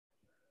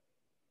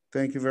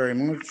Thank you very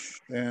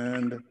much.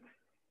 And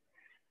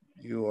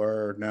you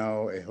are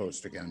now a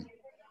host again.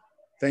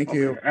 Thank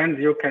you. And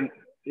you can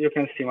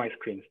see my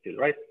screen still,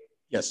 right?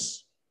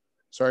 Yes.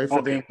 Sorry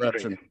for the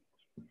interruption.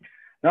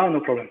 Great. No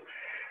problem.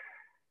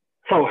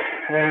 So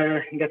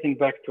getting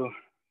back to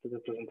the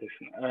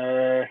presentation.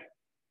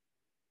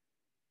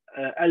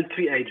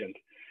 L3 agent.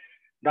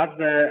 That's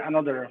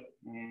another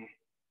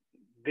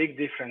big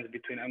difference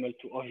between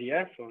ML2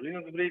 OVS or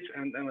Linuxbridge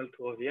and ML2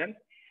 OVN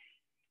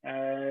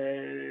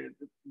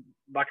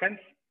backends.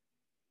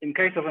 In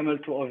case of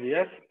ML2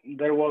 OVS,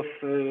 there was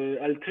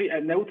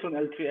a Neutron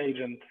L3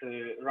 agent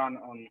run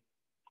on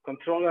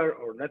controller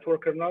or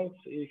networker nodes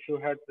if you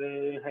had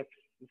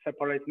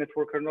separate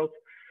networker nodes.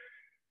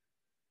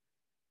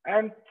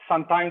 And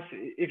sometimes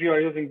if you are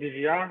using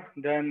DVR,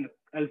 then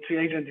L3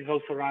 agent is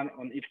also run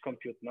on each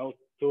compute node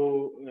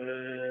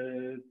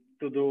to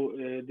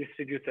do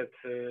distributed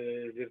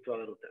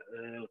virtual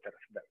routers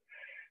there.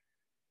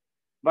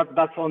 But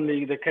that's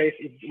only the case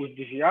with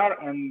DVR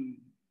and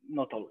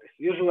not always.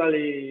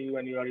 Usually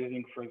when you are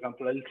using, for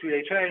example,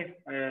 L3HA,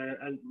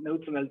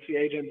 Neutron L3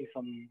 agent is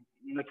on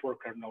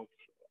networker nodes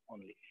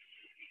only.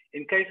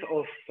 In case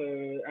of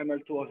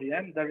ML2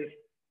 OVN, there is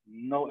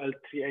no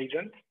L3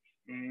 agent.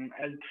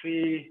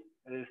 L3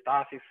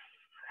 stuff is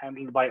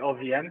handled by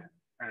OVN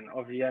and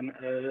OVN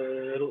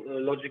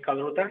logical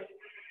routers.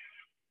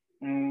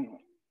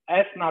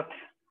 SNAT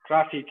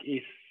traffic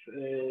is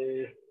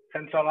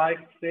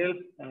centralized still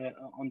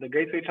on the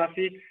gateway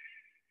chassis,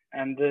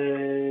 and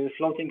the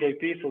floating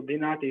AP, so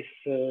DNAT,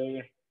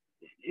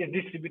 is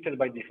distributed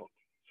by default.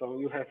 So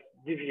you have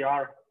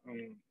DVR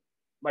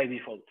by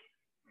default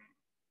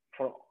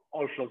for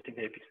all floating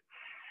APs.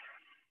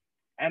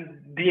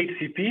 And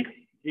DHCP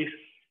is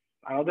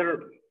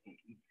another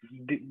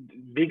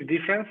big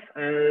difference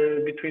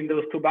between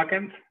those two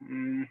backends.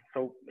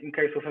 So in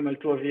case of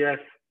ML2 OVS,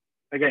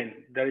 again,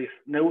 there is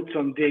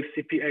Neutron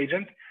DHCP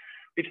agent,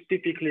 which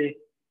typically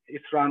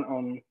is run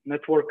on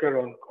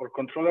networker or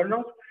controller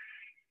nodes.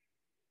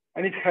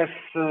 And it has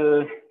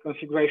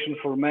configuration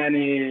for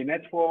many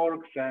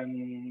networks,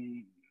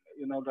 and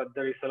you know that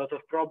there is a lot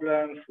of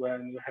problems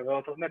when you have a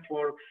lot of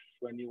networks.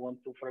 When you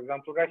want to, for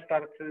example,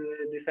 restart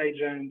this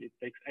agent, it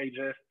takes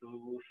ages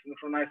to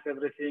synchronize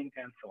everything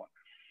and so on.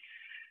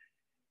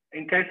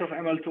 In case of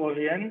ML2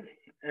 OVN,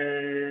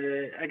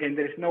 again,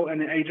 there is no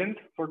any agent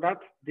for that.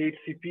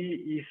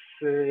 DHCP is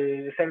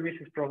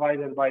services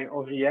provided by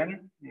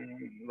OVN,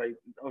 like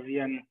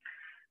OVN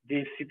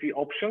DHCP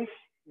options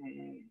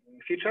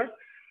feature.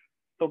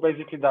 So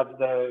basically, that's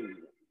the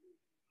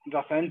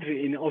just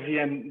entry in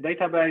OVN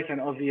database,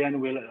 and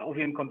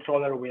OVN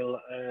controller will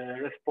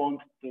respond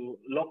to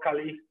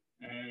locally.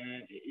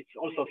 It's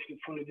also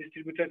fully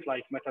distributed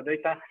like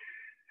metadata,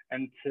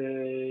 and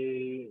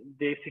the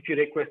DHCP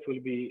request will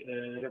be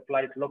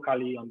replied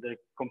locally on the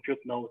compute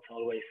node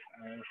always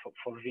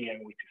for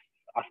VM, which is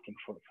asking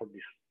for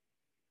this.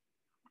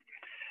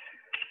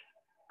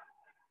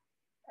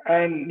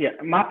 And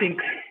yeah, mapping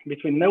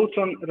between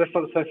Neutron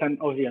resources and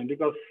OVN,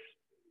 because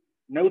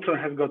Neutron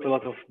has got a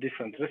lot of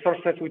different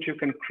resources which you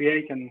can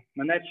create and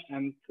manage,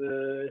 and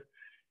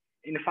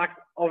in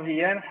fact,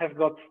 OVN has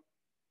got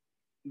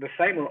the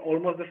same or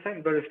almost the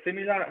same, very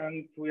similar,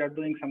 and we are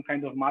doing some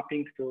kind of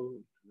mapping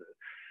to,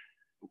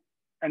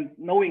 and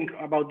knowing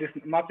about this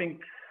mapping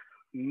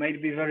may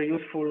be very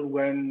useful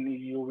when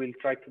you will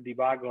try to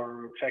debug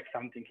or check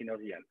something in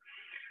OVN.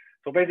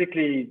 So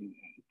basically,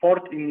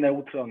 port in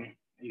Neutron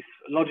is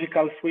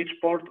logical switch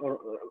port, or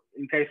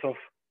in case of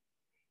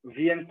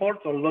VN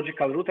ports, or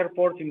logical router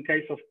port in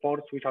case of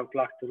ports which are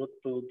plugged to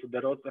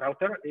the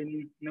router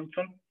in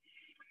Neutron.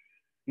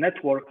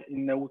 Network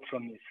in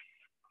Neutron is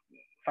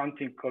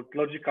something called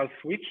logical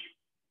switch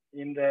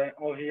in the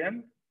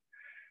OVN.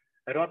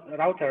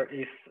 Router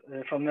is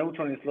from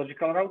Neutron is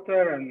logical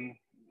router, and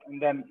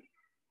then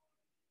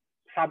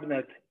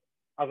subnet,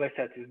 as I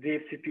said, is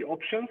DHCP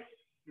options.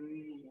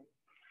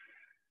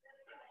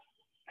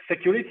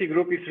 Security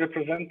group is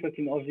represented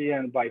in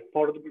OVN by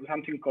port,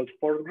 something called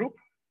port group,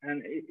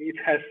 and it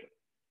has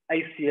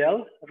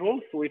ACL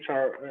rules, which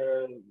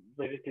are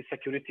basically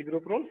security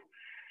group rules.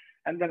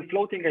 And then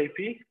floating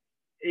AP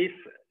is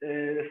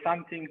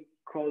something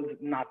called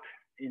NAT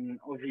in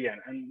OVN,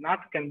 and NAT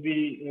can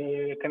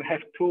be can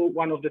have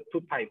one of the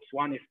two types.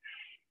 One is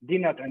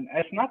DNAT and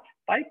SNAT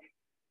type,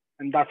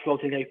 and that's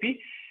floating AP.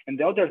 And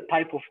the other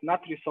type of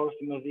NAT resource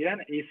in OVN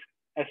is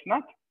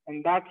SNAT,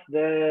 and that's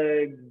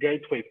the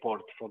gateway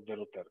port for the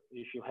router.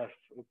 If you have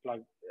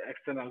plugged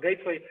external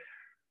gateway,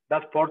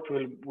 that port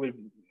will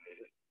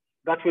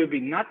be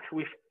NAT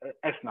with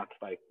SNAT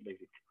type,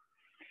 basically.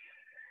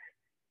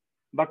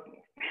 But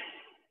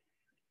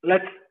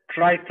let's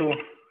try to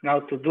now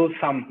to do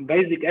some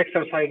basic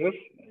exercises.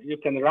 You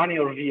can run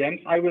your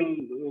VMs. I will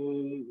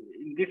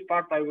in this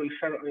part I will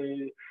share.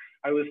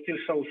 I will still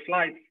show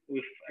slides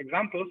with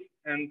examples,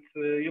 and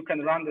you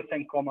can run the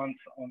same commands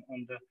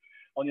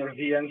on your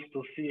VMs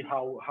to see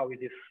how it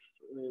is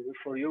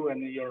for you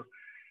and your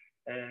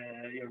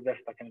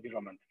Devstack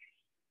environment.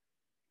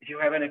 If you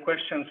have any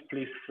questions,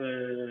 please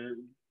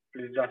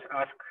just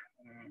ask.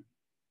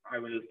 I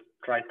will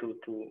try to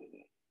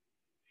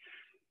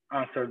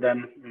answer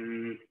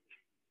them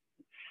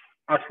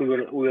as we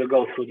will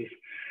go through this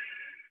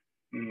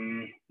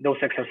those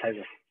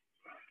exercises.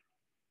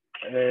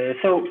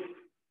 So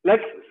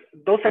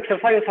those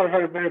exercises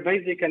are very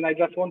basic, and I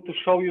just want to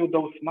show you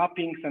those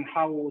mappings and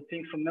how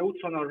things from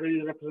Neutron are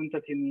really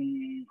represented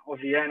in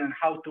OVN and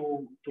how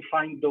to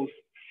find those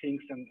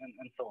things and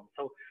so on.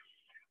 So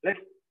let's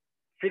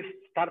first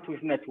start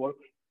with network.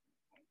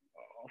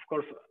 Of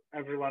course,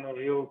 every one of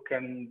you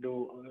can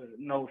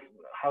knows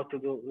how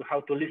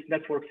to list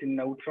networks in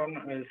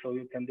Neutron. So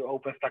you can do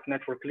OpenStack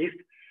network list,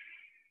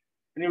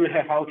 and you will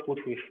have output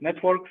with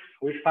networks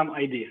with some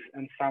IDs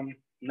and some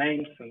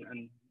names,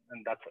 and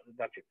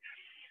that's it.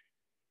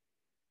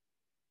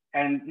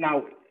 And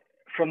now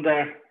from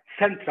the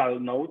central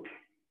node,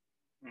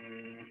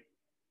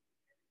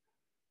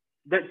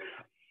 that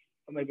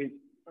maybe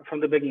from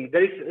the beginning,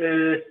 there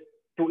is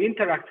to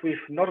interact with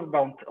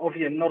northbound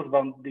OVN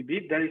northbound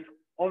DB, there is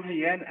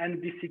OVN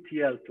and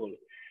BCTL tool.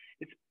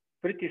 It's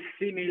pretty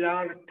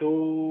similar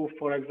to,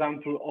 for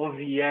example,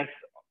 OVS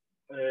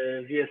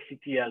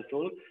VSCTL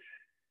tool,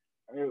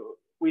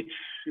 which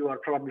you are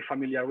probably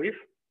familiar with.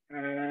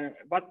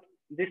 But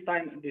this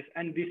time, this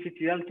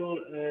NBCTL tool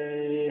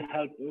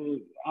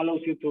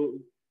allows you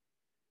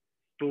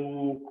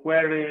to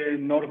query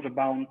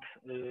northbound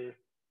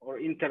or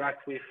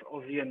interact with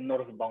OVN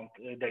northbound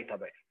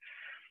database.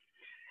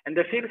 And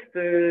the first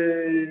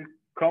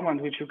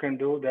command which you can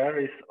do there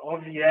is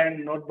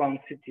OVN northbound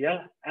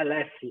CTL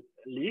LS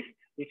list,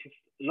 which is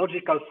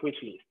logical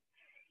switch list.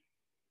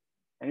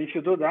 And if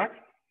you do that,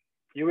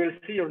 you will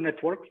see your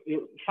network,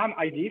 some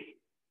IDs,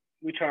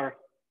 which are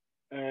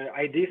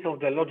IDs of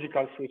the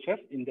logical switches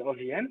in the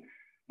OVN,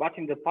 but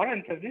in the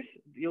parentheses,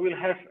 you will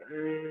have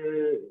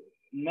a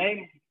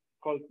name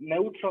called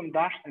Neutron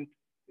dash and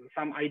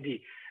some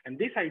ID. And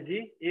this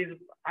ID is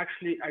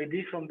actually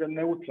ID from the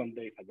Neutron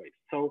database.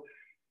 So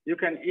you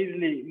can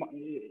easily,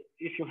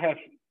 if you have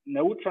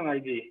Neutron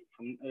ID,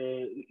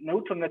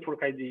 Neutron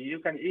network ID, you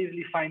can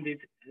easily find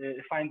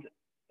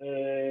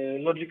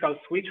logical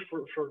switch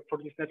for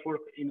this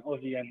network in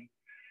OVN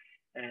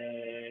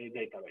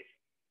database.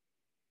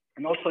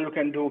 And also you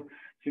can do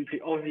simply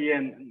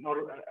OVN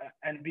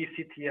and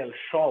BCTL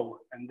show,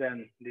 and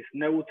then this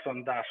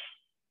Neutron dash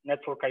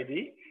network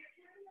ID,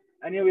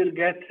 and you will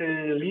get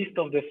a list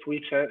of the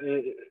switch,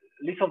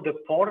 list of the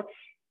ports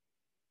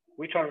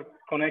which are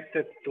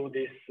connected to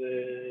this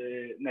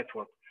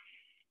network.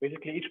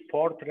 Basically, each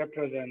port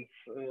represents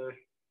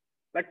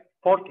like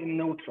port in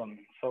Neutron,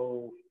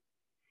 so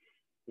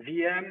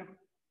VM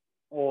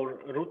or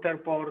router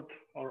port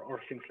or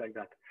things like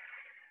that.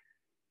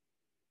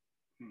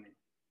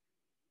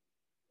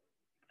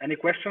 Any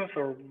questions,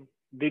 or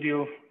did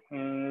you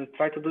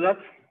try to do that?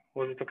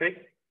 Was it okay?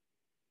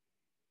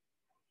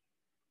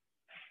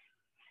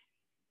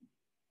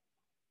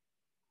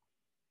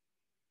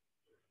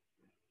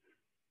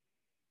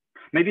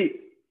 Maybe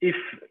if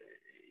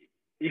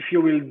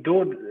you will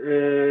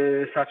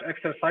do such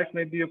exercise,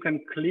 maybe you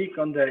can click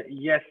on the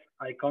yes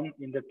icon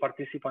in the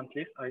participant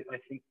list. I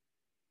think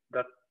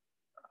that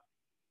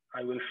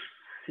I will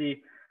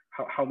see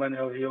how many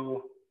of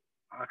you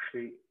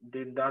actually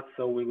did that,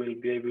 so we will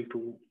be able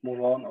to move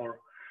on or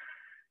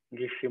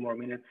give a few more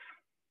minutes.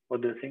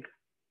 What do you think?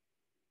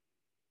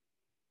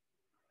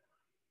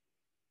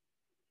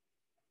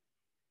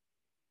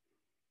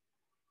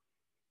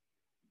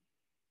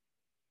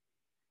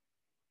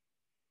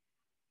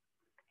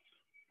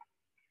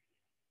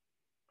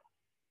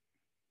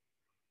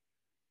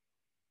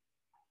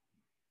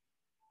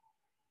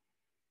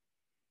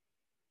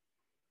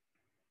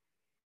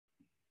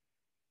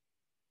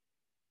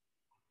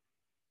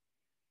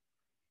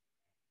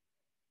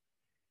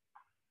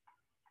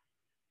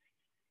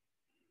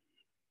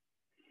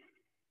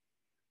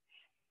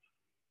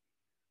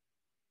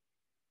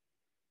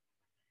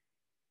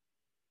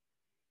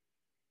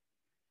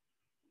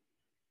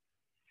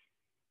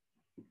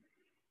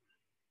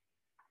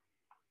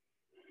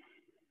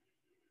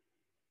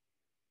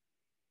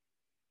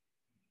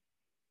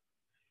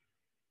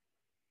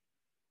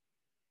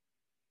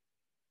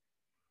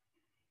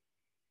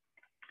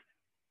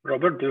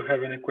 Robert, do you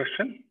have any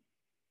question?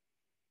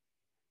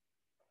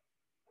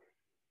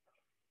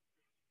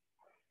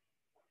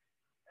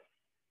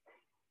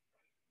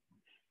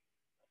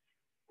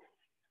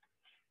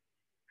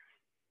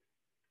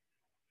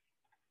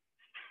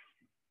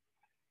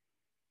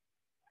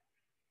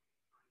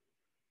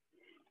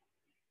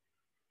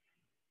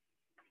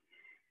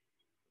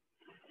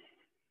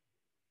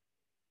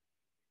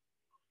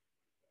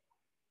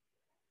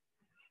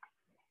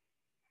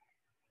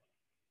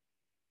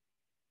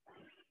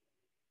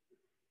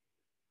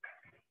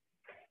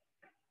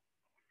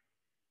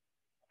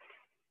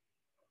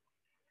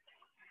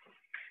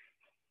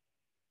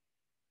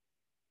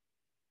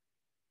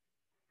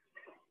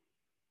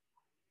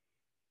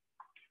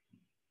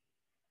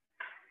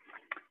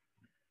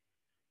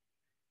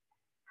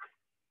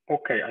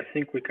 Okay, I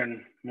think we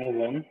can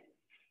move on.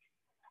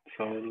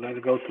 So let's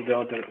go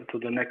to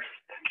the next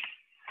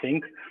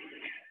thing.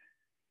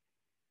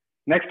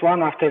 Next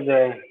one, after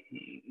the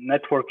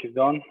network is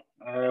done,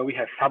 we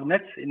have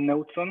subnets in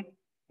Neutron.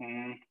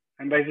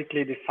 And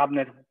basically, the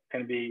subnet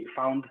can be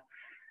found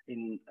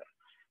in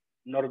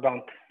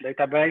northbound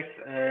database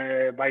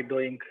by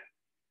doing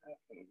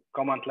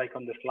command like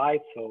on the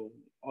slide. So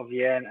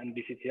OVN and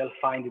BCTL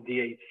find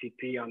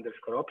DHCP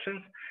 _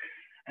 options.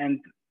 And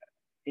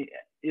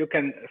you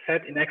can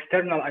set in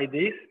external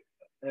IDs,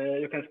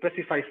 you can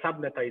specify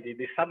subnet ID.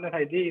 The subnet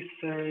ID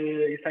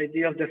is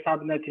ID of the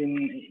subnet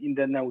in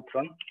the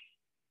Neutron.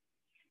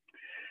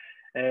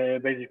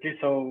 Basically,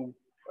 so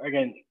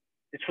again,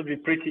 it should be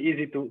pretty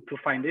easy to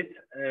find it.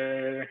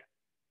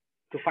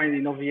 To find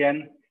in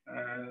OVN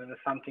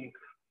something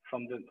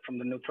from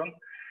the Neutron.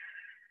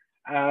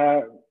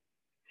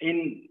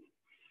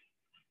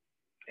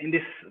 In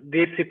this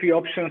DHCP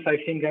options, I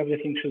think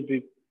everything should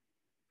be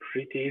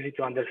pretty easy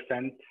to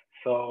understand.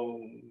 So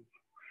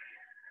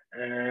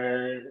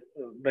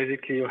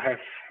basically, you have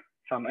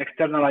some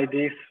external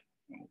IDs,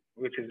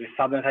 which is the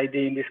subnet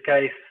ID in this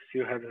case.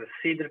 You have the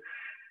seed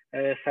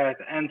set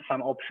and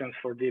some options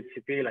for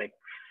DHCP like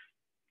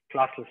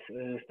classless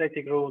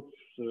static routes,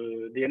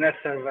 DNS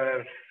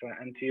servers,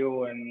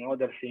 NTU, and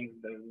other things,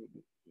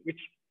 which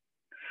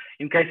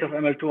in case of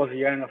ML2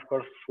 OVN, of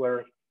course,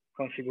 were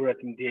configured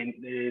in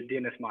the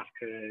DNS mask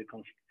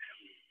config.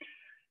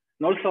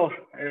 And also,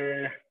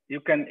 you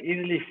can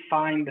easily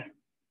find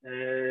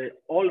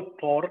all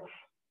ports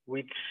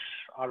which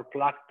are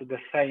plugged to the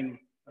same,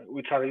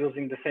 which are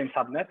using the same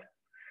subnet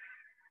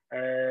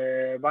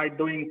by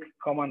doing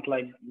command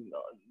like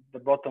the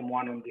bottom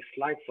one on this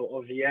slide. So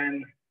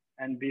OVN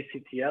and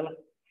BCTL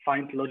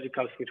find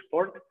logical switch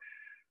port,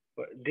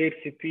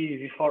 DHCP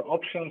v4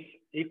 options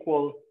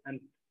equal, and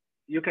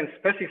you can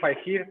specify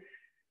here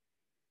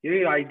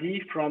your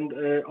ID from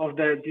of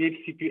the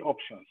DHCP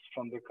options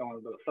from the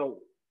command.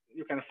 So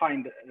you can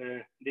find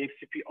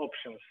DHCP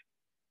options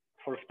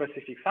for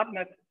specific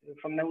subnet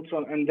from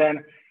Neutron, and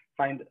then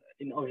find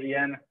in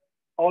OVN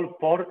all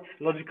ports,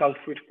 logical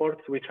switch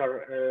ports, which have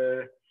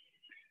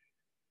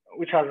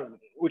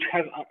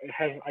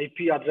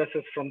IP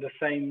addresses from the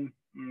same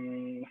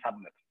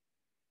subnet.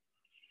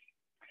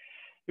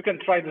 You can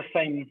try the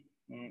same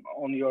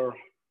on your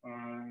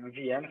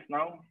VMs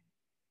now.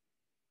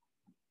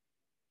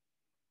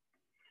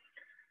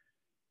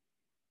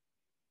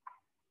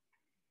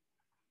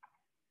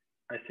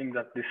 I think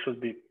that this should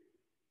be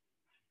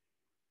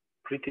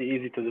pretty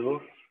easy to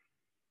do.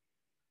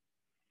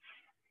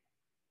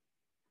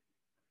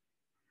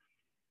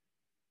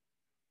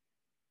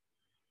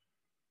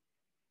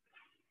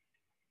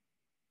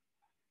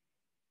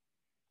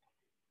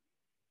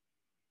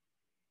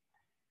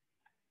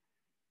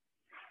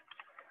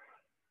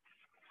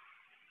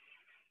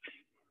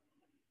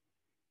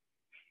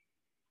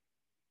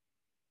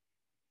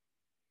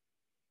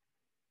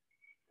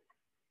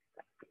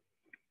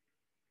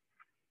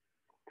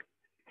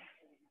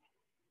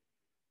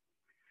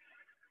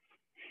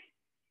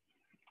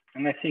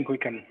 And I think we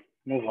can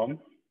move on.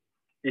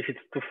 If it's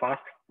too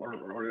fast or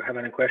you have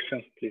any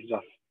questions, please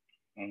just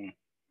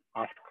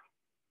ask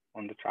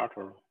on the chat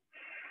or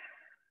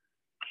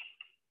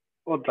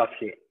just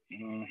here.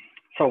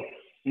 So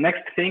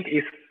next thing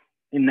is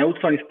in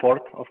Neutron is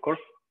port, of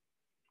course.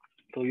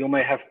 So you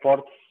may have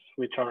ports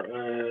which are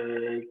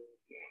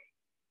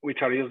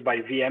used by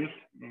VMs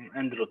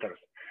and routers.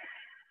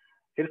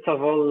 First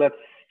of all, let's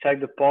check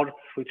the ports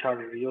which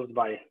are used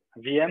by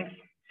VMs.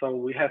 So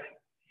we have,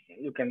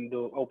 you can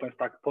do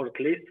OpenStack port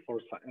list for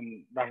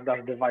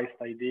 -- device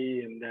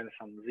ID and then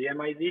some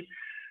VM ID.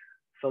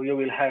 So you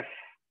will have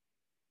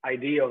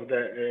ID of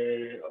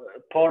the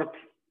port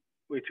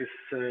which is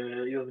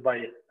used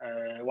by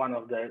one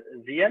of the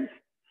VMs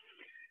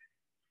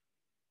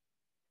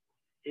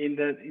in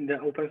the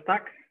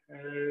OpenStack.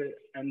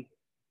 And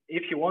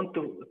if you want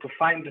to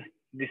find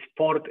this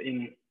port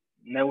in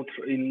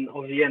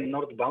OVN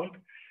northbound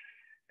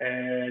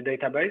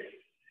database,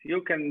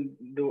 you can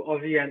do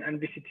OVN and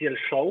BCTL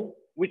show,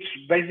 which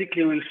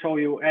basically will show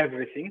you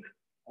everything,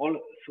 all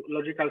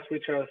logical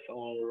switches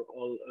or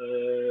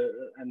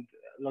and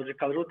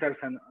logical routers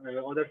and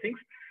other things.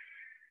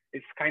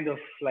 It's kind of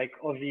like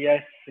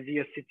OVS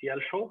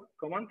VSCTL show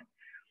command.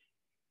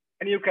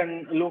 And you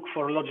can look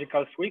for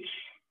logical switch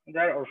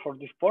there or for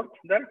this port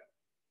there.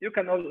 You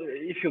can also,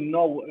 if you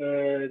know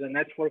the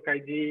network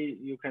ID,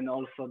 you can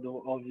also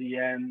do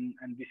OVN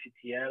and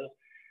BCTL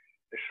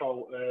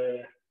show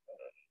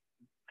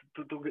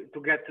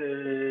to get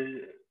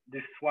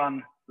this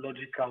one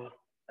logical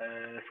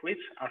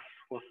switch, as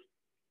was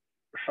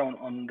shown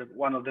on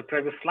one of the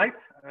previous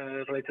slides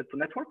related to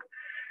network.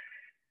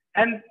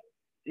 And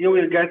you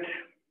will get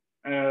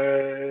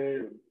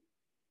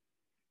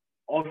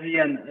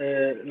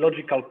OVN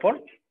logical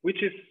port,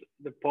 which is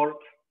the port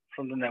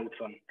from the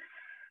Neutron.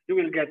 You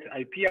will get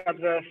IP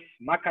address,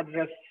 MAC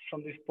address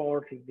from this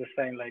port. It's the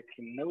same like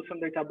in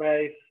Neutron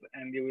database,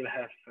 and you will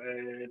have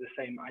the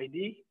same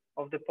ID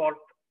of the port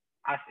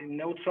as in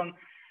Neutron.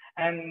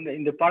 And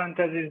in the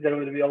parentheses, there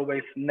will be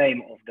always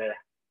name of the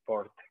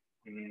port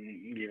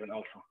given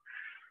also.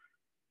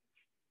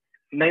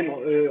 name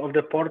of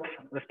the port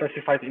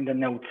specified in the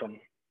Neutron,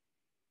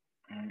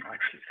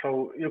 actually.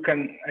 So you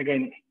can,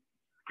 again,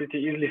 pretty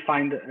easily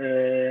find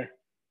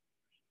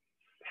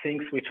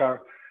things which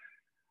are,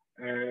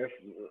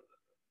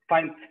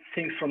 find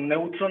things from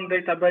Neutron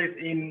database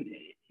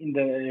in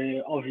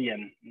the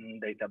OVN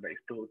database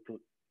to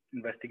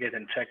investigate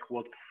and check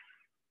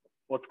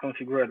what's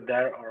configured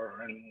there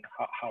and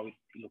how it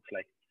looks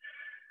like.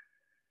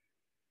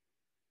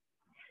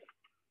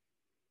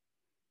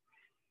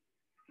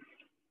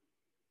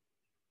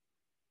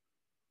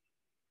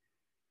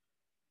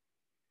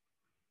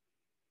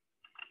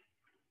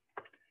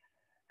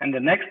 And the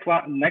next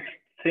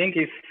thing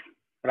is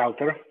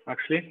router,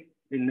 actually,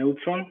 in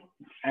Neutron.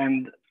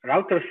 And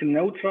routers in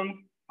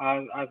Neutron,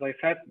 as I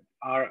said,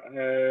 are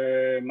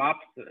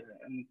mapped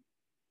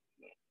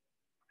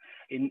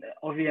in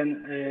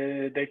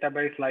OVN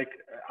database like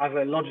as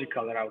a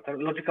logical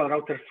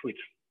router switch.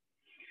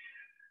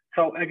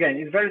 So again,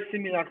 it's very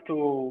similar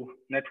to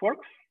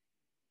networks.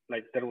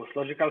 Like there was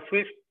logical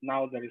switch,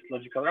 now there is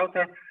logical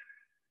router.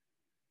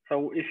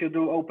 So if you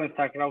do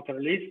OpenStack router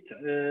list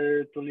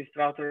to list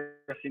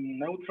routers in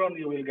Neutron,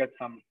 you will get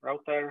some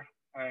router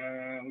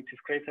which is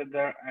created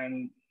there,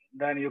 and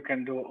then you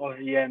can do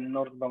OVN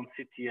northbound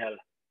CTL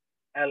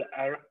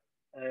LR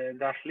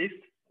dash list,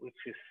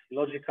 which is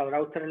logical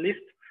router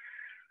list,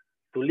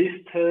 to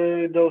list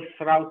those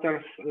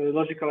routers,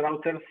 logical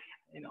routers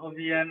in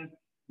OVN.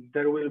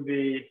 There will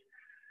be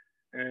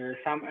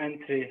some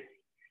entry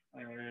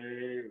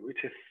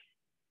which is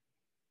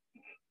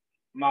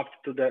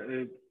mapped to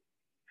the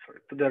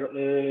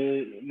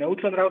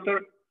Neutron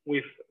router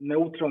with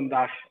Neutron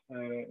dash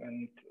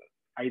and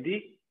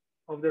ID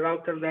of the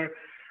router there,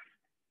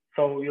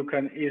 so you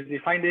can easily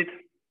find it.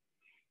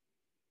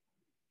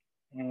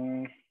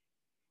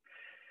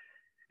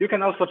 You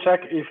can also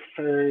check if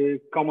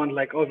command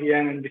like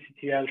OVN and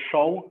BCTL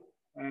show,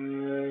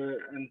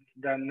 and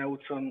then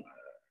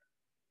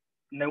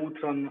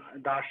Neutron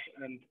dash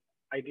and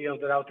ID of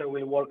the router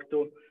will work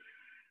too.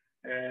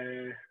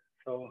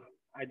 So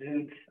I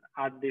didn't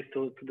add this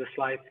to the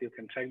slides. You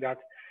can check that.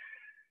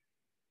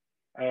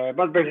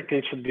 But basically,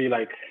 it should be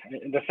like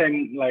the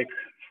same like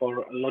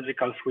for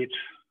logical switch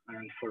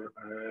and for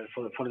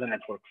the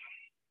networks.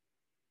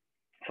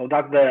 So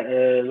that's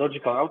the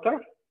logical router,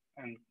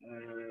 and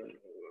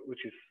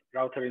which is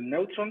router in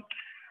Neutron.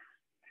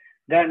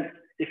 Then,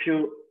 if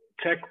you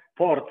check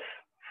ports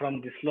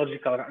from this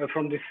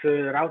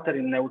router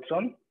in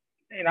Neutron,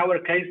 in our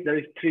case there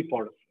is 3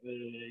 ports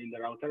in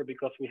the router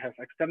because we have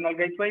external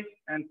gateway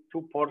and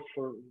 2 ports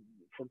for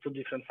 2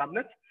 different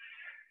subnets,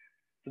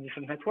 2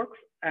 different networks,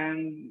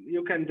 and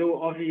you can do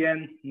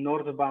OVN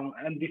northbound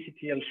and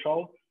BCTL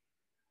show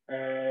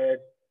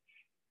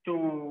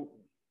to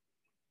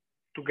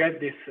get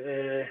this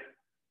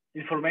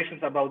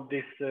information about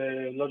this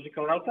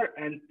logical router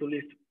and to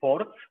list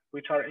ports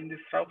which are in this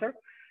router.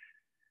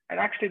 And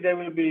actually they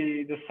will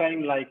be the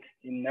same like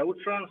in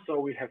Neutron. So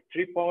we have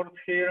 3 ports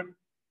here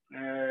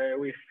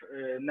with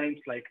names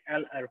like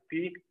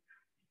LRP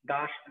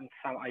dash and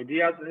some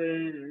ID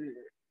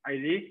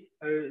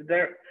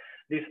there.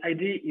 This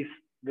ID is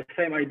the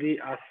same ID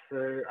as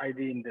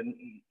ID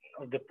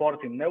of the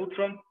port in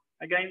Neutron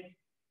again.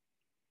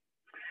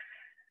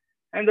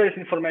 And there is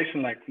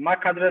information like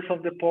MAC address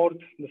of the port,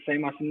 the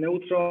same as in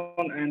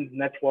Neutron, and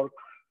network,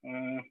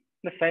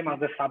 the same as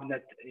the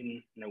subnet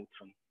in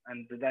Neutron.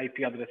 And the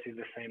IP address is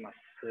the same as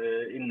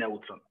in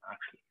Neutron,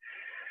 actually.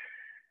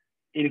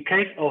 In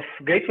case of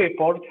gateway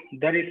port,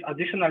 there is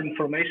additional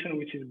information,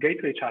 which is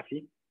gateway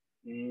chassis.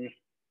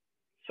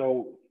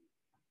 So,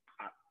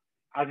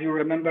 as you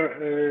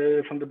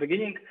remember from the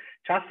beginning,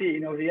 chassis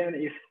in OVN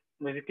is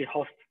basically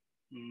host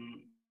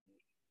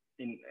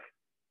in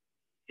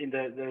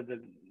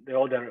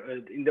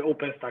the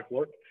OpenStack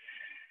world,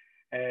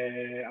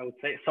 I would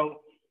say.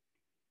 So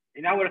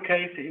in our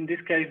case, in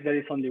this case, there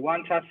is only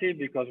 1 chassis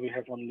because we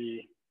have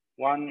only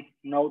 1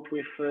 node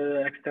with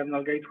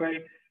external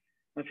gateway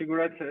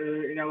configured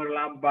in our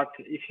lab. But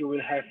if you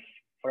will have,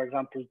 for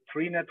example,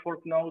 3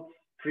 network nodes,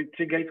 3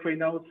 gateway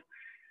nodes,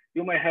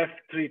 you may have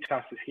 3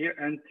 chassis here,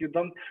 and you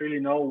don't really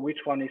know which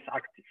one is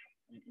active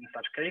in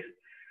such case.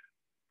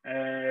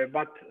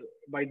 But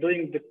by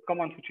doing the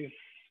command which is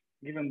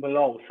given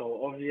below, so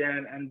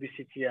OVN and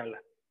BCTL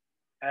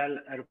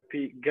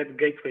LRP get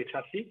gateway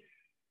chassis,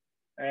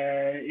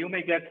 you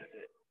may get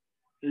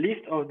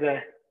list of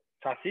the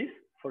chassis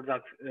for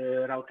that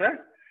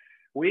router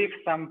with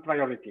some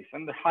priorities,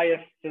 and the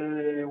highest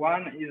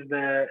one is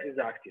the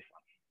active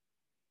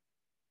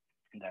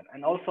one.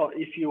 And also,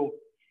 if you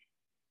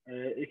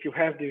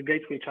have this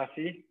gateway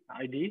chassis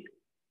ID,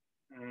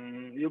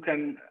 you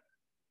can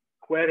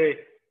query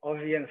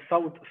OVN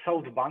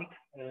southbound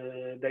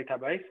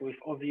database with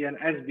OVN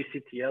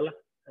SBCTL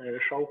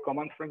show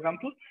command, for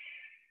example.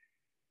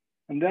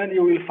 And then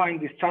you will find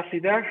this chassis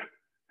there,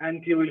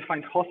 and you will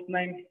find host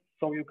name,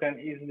 so you can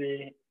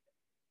easily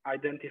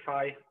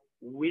identify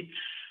which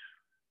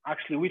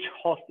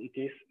host it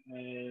is,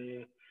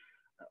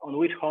 on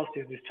which host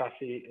is this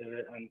chassis,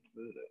 and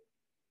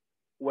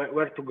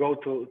where to go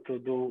to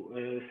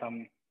do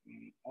some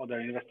other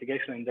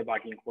investigation and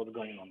debugging what's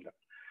going on there.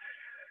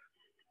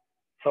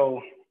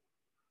 So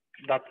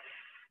that's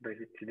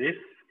basically this.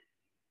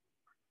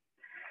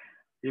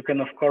 You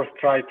can of course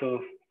try to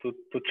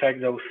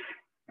check those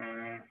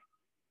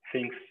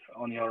things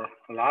on your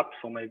lab.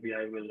 So maybe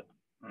I will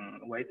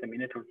wait a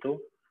minute or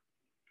two.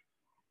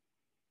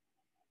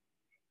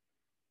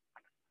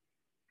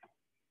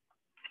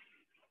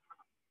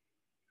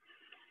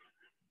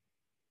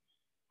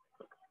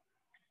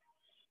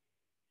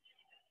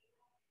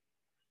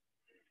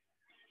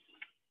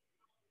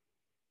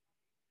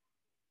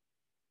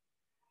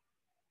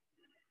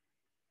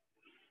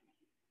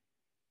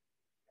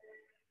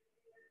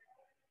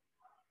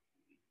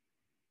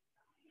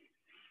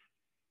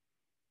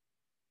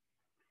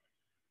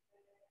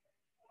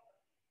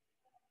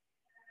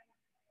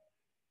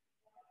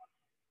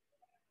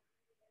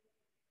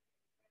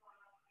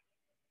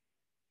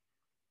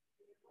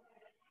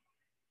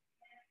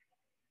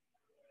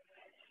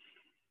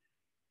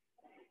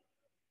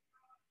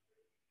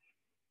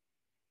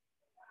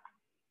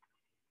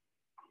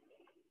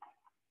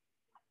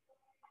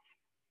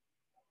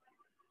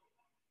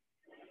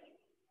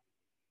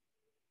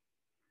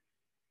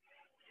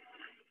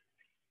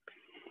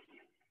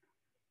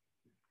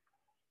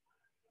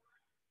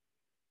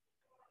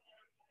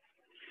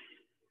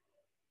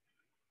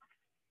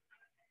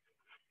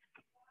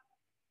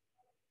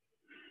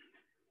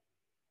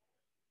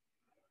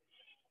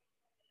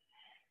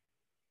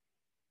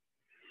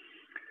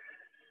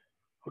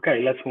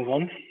 Okay, let's move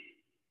on.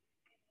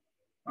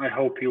 I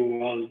hope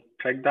you all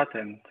checked that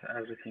and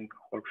everything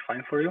works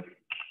fine for you.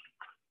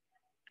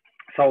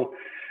 So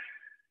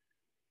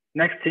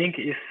next thing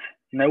is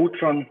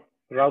Neutron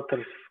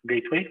routers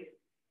gateway,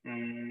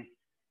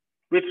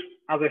 which,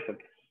 as I said,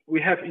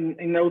 we have in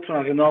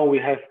Neutron, as you know, we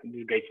have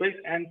these gateways,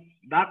 and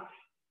that's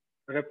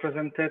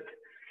represented.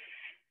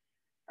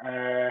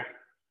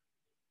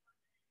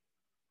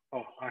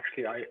 Oh,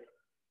 actually,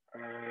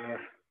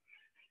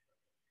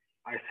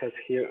 I said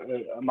here,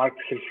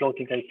 marked here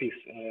floating IPs.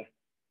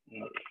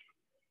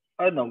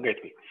 No,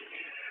 gateway.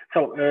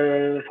 So,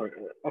 sorry.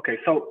 Okay,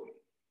 so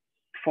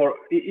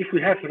if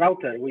we have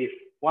router with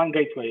one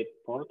gateway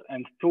port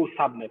and two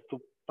subnets, two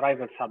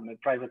private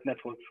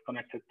networks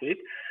connected to it,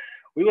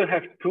 we will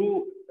have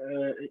two,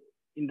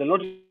 in the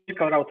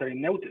logical router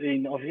in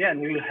OVN,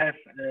 we will have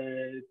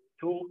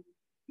two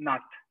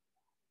NAT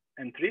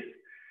entries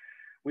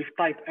with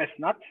type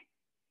SNAT,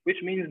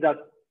 which means that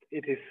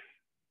it is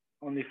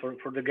only for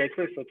the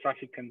gateway, so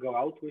traffic can go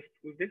out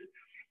with this.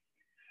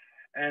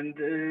 And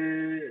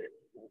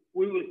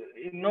we will,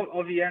 in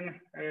OVN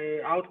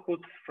output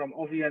from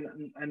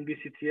OVN and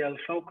BCTL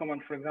show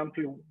command, for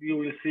example, you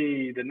will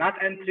see the NAT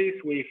entries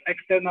with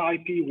external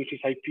IP, which is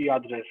IP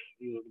address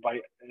used by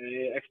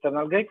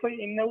external gateway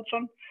in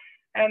Neutron,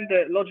 and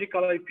the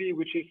logical IP,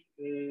 which is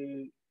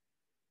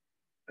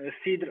a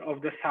seed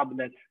of the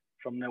subnet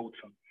from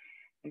Neutron.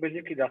 And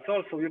basically, that's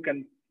all. So you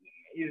can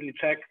easily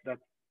check that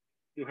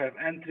you have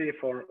entry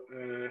for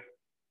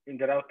in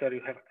the router.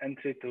 You have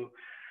entry to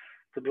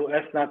do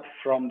SNAT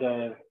from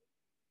the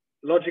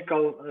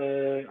logical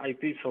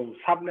IP, so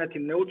subnet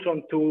in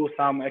Neutron, to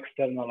some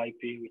external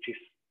IP, which is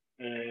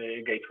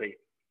gateway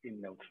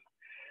in Neutron.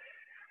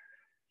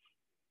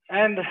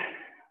 And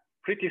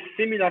pretty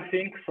similar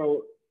thing.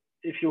 So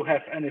if you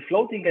have any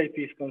floating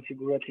IPs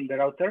configured in the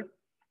router,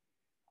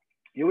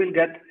 you will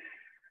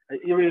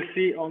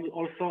see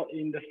also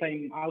in the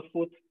same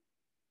output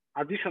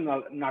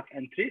additional NAT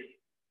entries,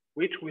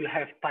 which will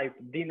have type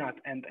DNAT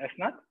and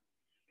SNAT.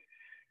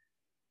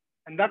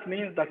 And that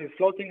means that it's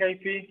floating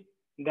IP,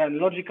 then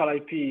logical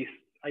IP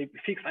is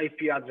fixed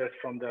IP address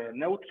from the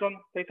Neutron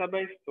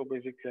database, so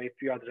basically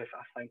IP address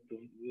assigned to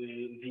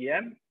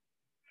VM.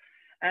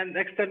 And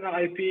external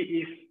IP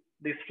is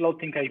this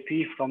floating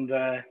IP from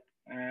the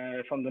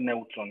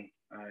Neutron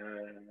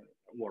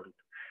world.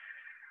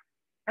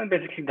 And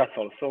basically that's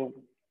all. So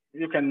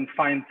you can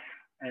find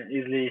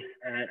easily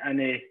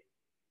any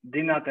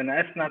DNAT and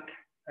SNAT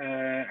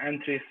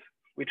entries,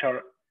 which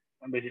are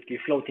basically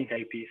floating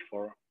IPs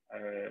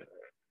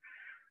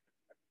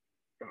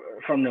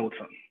from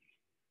Neutron.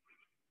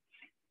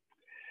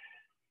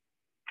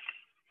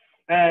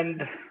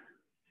 And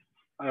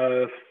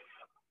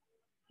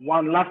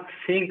one last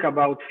thing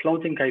about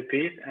floating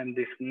IPs and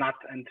these NAT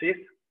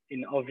entries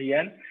in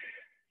OVN,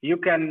 you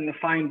can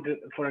find,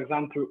 for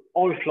example,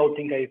 all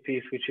floating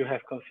IPs which you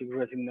have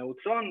configured in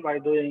Neutron by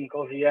doing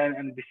OVN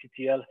and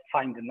BCTL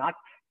find NAT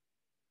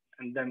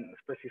and then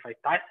specify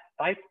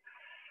type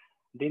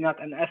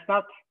DNAT and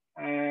SNAT.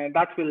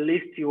 That will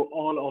list you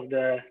all of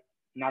the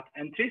NAT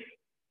entries.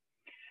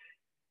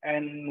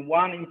 And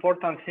one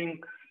important thing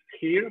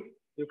here,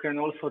 you can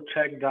also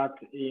check that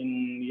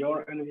in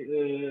your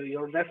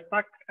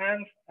Devstack,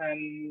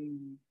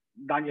 and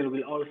Daniel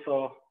will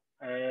also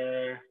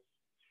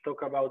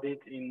talk about it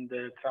in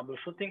the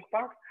troubleshooting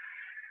part.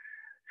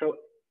 So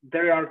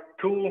there are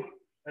two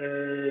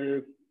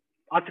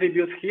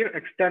attributes here,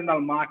 external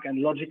MAC and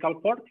logical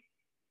port.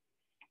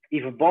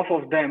 If both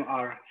of them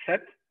are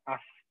set as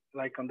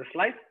like on the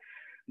slide,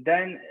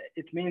 then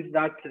it means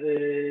that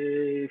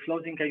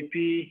floating IP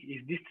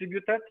is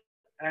distributed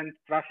and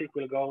traffic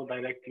will go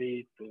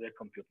directly to the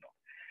compute node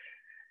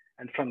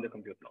and from the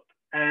compute node.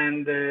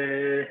 And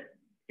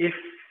if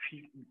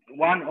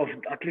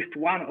at least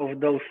one of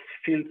those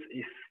fields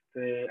is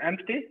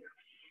empty,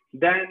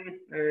 then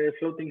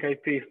floating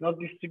IP is not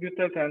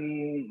distributed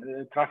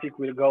and traffic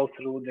will go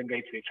through the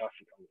gateway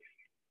chassis.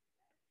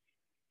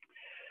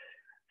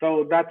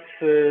 So that's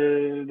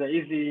the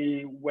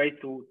easy way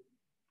to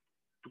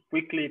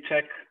quickly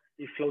check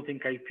if floating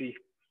IP,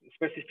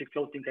 specific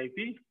floating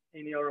IP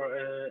in your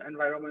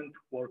environment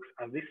works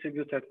as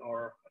distributed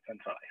or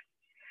centralized.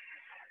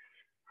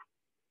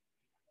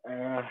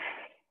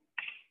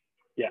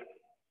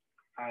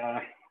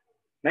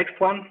 Next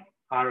one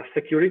are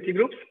security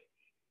groups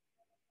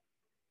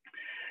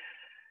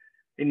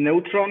in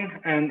Neutron,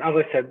 and as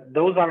I said,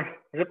 those are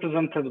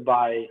represented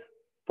by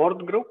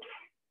port groups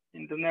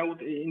in the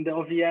node in the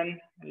OVN.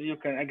 You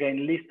can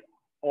again list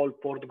all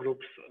port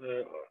groups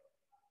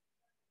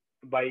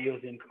by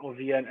using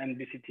OVN and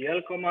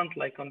BCTL command,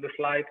 like on the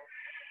slide.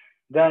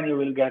 Then you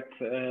will get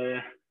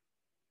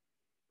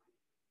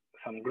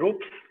some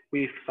groups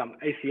with some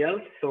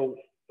ACLs, so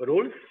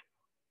rules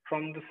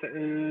from the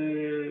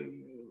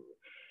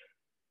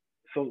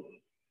so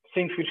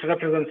things which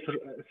represent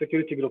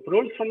security group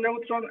rules from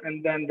Neutron,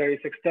 and then there is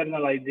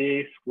external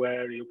IDs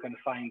where you can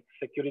find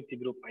security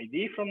group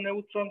ID from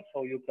Neutron,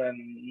 so you can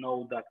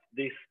know that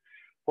this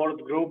port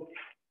group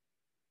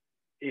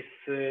is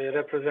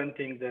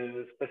representing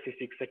the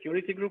specific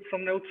security group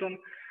from Neutron.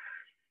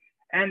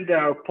 And there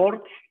are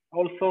ports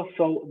also,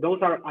 so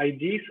those are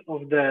IDs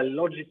of the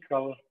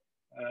logical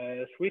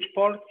switch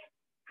ports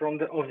from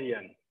the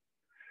OVN.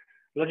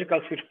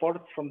 Logical switch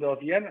ports from the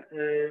OVN,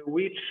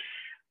 which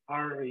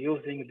are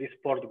using this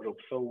port group.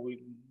 So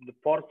the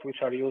ports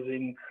which are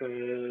using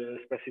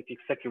specific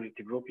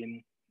security group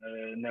in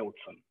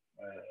Neutron.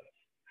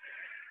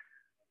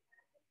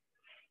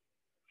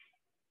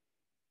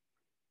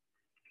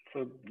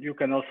 So you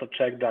can also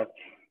check that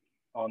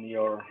on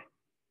your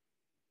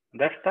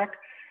Devstack.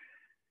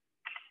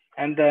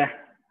 And the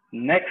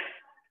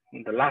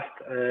last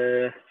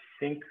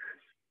thing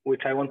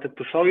which I wanted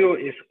to show you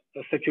is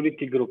a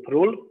security group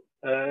rule.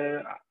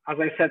 As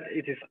I said,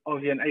 it is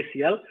OVN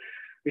ACL,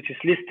 which is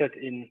listed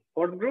in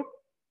port group.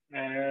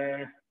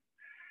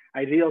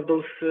 ID of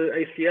those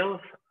ACLs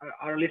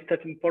are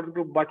listed in port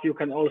group, but you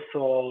can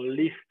also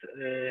list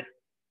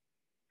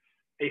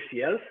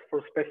ACLs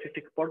for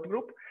specific port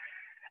group.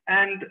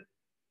 And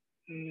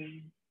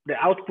the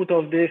output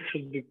of this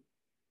should be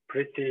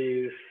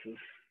pretty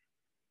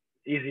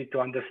easy to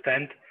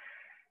understand.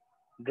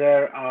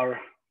 There are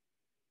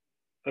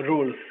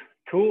rules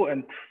too,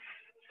 and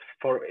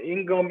for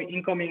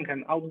incoming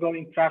and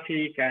outgoing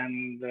traffic,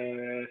 and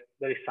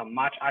there is some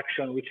match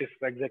action, which is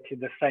exactly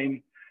the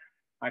same,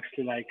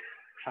 actually like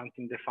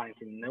something defined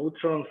in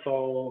Neutron.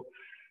 So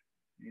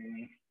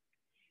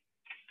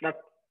that's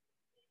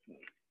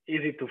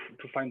easy to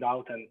find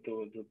out and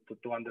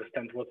to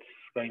understand what's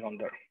going on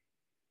there.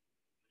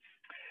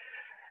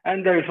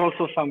 And there is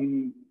also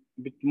some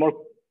bit more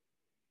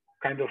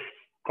kind of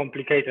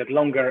complicated,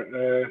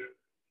 longer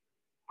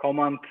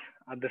command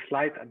at the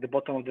slide, at the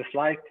bottom of the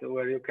slide,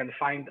 where you can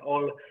find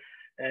all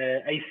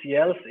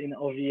ACLs in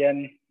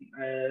OVN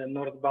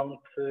northbound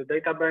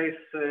database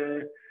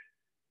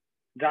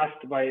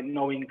just by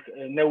knowing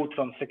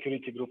Neutron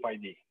security group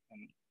ID.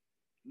 And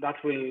that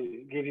will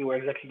give you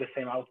exactly the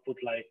same output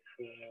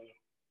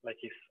like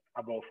is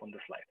above on the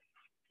slide.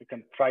 You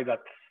can try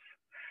that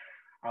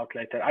out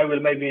later. I will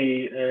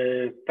maybe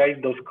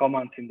paste those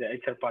commands in the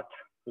Etherpad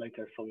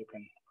later, so you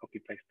can copy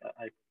paste that.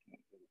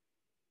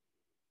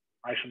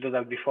 I should do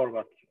that before,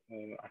 but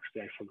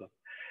actually I forgot.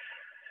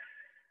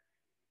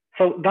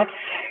 So that's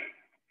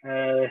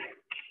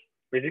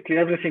basically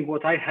everything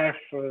what I have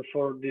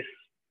for this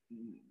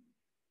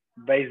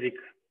basic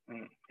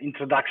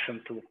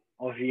introduction to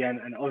OVN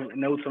and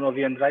Neutron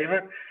OVN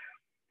driver.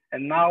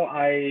 And now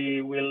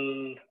I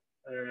will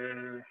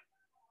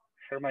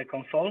share my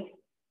console,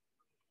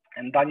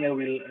 and Daniel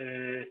will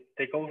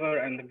take over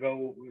and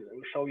go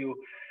show you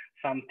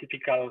some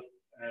typical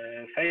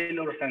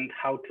failures and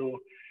how to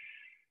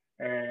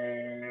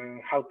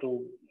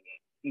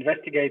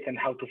investigate and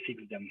how to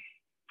fix them.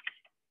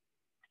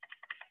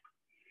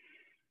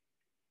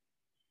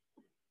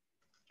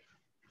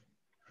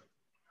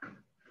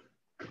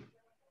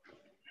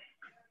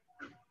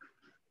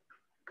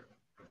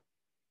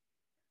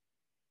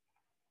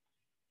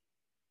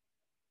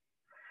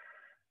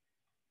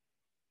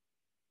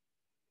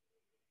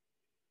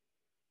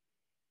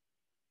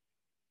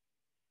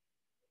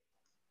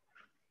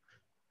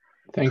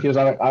 Thank you,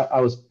 Sławek. I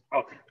was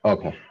okay.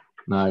 Okay.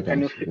 Now I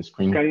can see the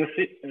screen. Can you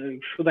see?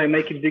 Should I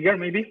make it bigger,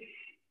 maybe?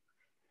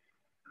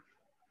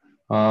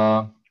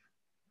 I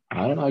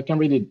don't know. I can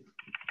read it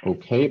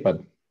okay,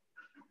 but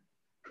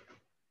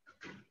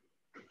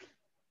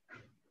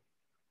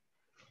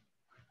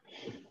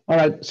all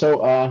right.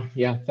 So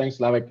yeah, thanks,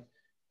 Sławek.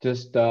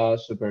 Just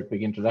super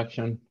quick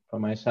introduction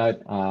from my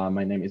side.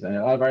 My name is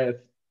Alvarez.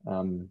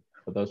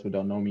 For those who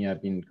don't know me,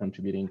 I've been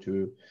contributing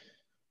to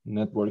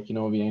networking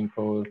OVN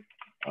code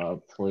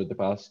for the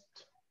past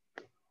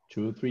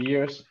 2-3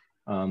 years.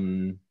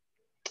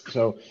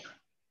 So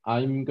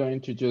I'm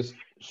going to just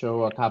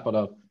show a couple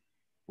of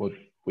what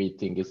we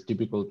think is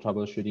typical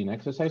troubleshooting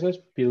exercises.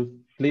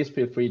 Please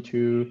feel free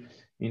to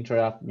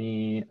interrupt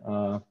me,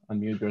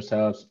 unmute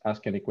yourselves,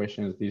 ask any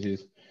questions. This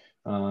is,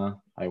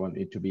 I want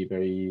it to be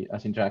very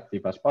as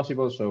interactive as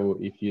possible. So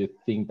if you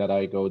think that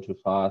I go too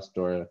fast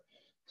or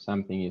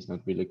something is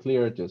not really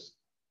clear, just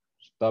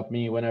stop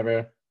me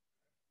whenever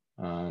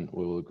and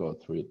we will go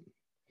through it.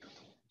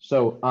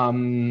 So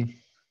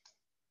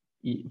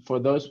for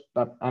those,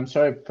 I'm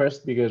sorry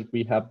first because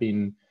we have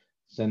been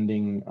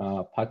sending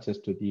patches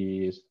to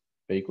this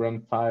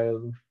background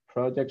file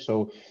project.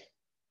 So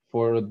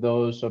for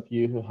those of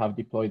you who have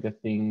deployed the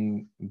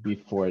thing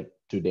before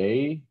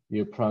today,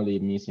 you're probably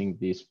missing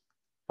these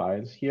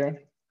files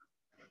here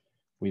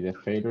with the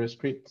failure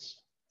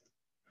scripts.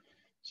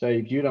 So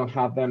if you don't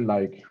have them,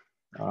 like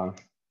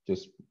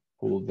just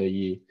pull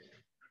the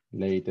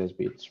latest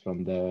bits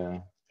from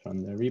the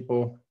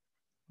repo.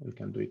 We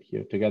can do it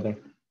here together.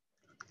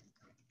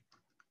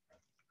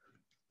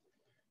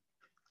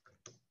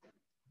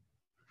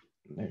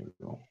 There we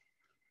go.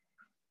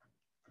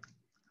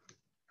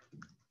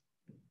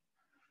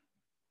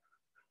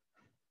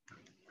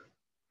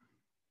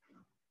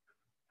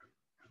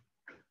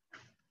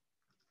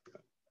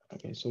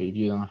 Okay, so if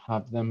you don't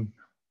have them,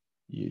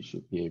 you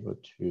should be able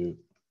to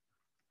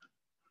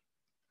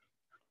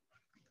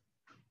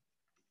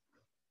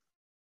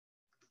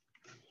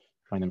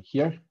find them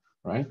here,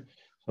 right?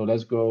 So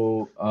let's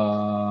go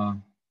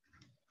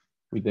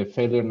with the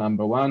failure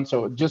number 1.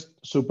 So just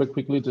super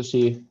quickly to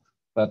see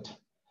that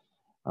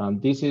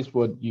this is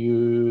what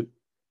you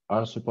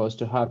are supposed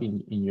to have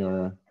in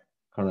your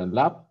current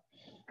lab.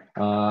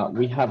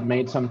 We have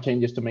made some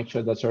changes to make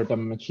sure that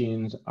certain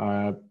machines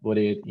are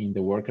booted in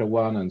the worker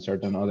one and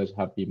certain others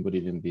have been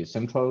booted in the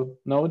central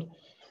node.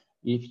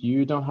 If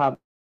you don't have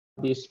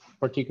this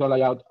particular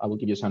layout, I will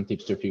give you some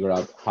tips to figure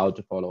out how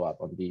to follow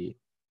up on the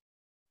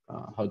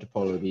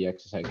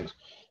exercises.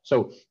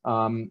 So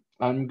I'm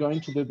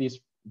going to do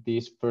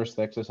this first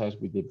exercise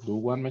with the blue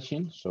one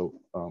machine. So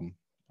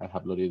I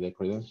have loaded the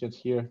credentials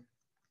here.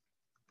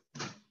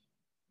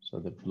 So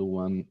the blue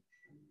one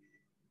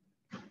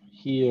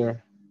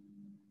here.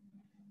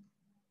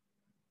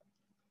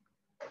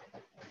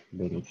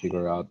 Let me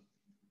figure out.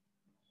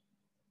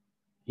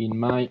 In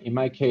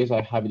my case,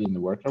 I have it in the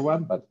worker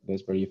one, but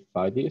let's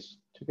verify this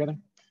together.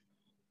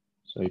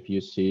 So if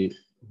you see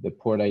the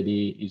port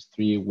ID is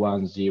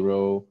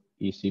 310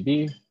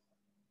 ECB.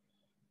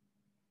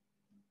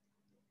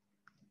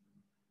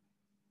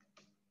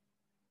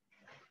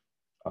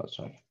 Oh,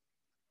 sorry.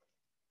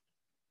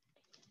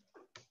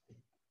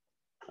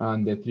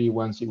 And the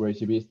 310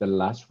 ECB is the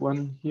last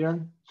one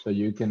here. So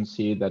you can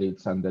see that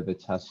it's under the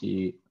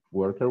chassis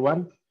worker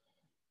one.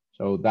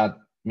 So that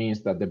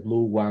means that the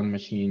blue one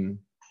machine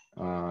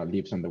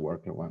lives on the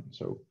worker one.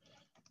 So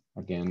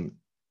again,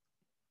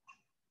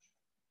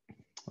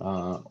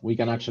 we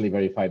can actually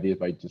verify this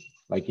by just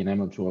like in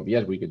ML2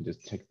 OVS, we can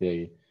just check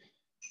the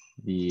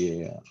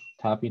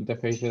tab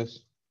interfaces,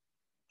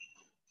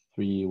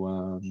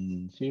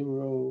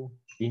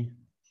 310E,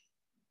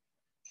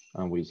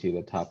 and we see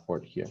the tab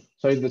port here.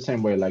 So it's the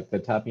same way, like the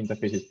tab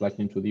interface is plugged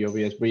into the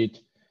OVS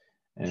bridge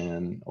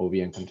and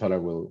OVN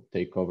controller will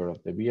take over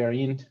of the VR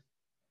int.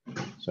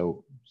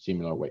 So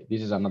similar way.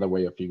 This is another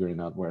way of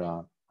figuring out where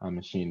a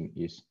machine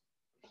is.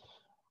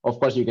 Of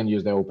course, you can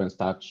use the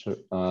OpenStack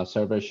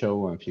server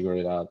show and figure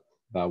it out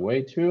that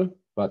way too.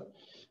 But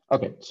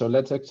okay, so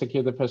let's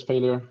execute the first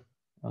failure.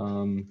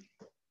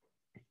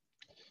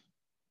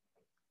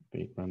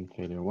 Background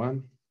failure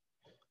 1.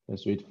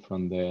 Let's do it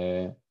from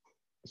the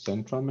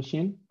central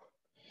machine.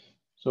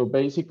 So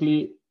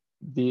basically,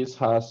 this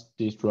has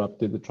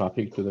disrupted the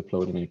traffic to the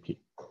floating IP.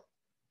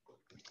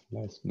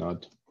 Let's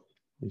not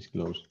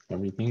disclose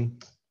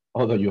everything,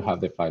 although you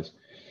have the files.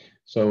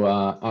 So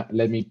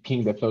let me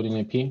ping the floating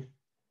IP.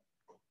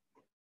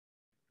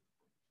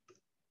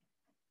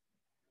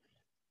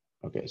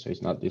 Okay, so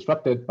it's not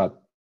disrupted,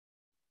 but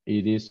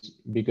it is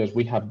because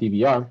we have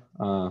DVR.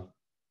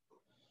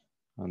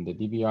 And the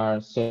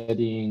DVR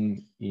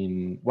setting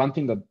in one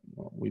thing that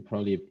we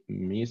probably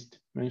missed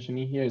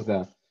mentioning here is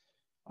that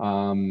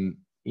in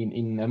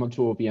ML2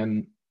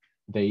 OVN,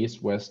 the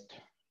east-west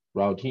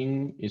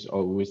routing is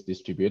always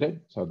distributed.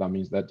 So that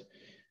means that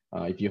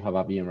if you have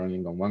a VM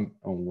running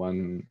on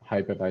one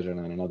hypervisor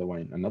and another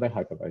one, another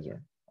hypervisor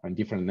on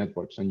different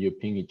networks, and you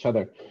ping each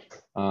other,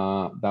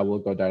 that will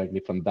go directly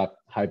from that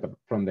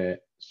from the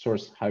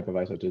source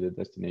hypervisor to the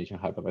destination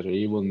hypervisor.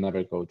 It will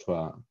never go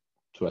to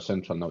a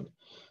central node.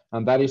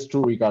 And that is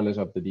true regardless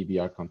of the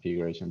DVR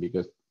configuration,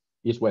 because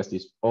east-west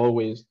is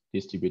always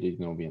distributed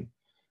in OVN.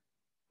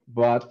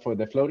 But for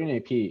the floating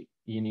IP,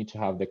 you need to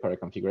have the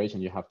correct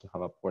configuration. You have to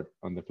have a port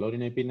on the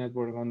floating IP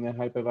network on the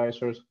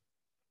hypervisors.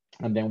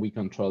 And then we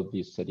control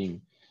this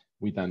setting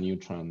with a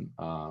Neutron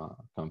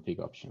config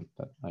option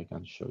that I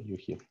can show you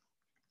here.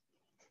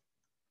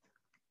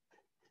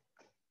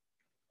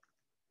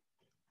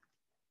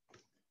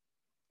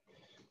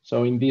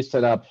 So in this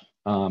setup,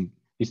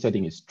 this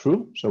setting is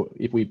true. So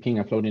if we ping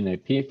a floating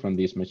IP from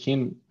this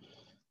machine,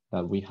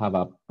 that we have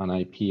an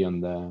IP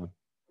on the,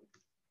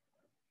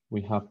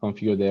 we have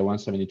configured the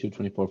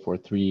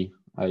 172.24.43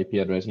 IP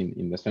address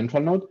in the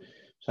central node.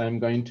 So I'm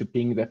going to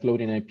ping the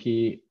floating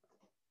IP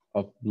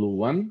of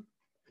blue1,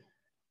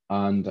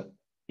 and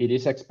it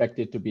is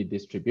expected to be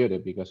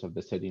distributed because of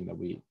the setting that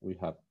we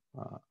have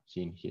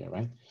seen here,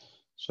 right?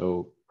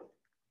 So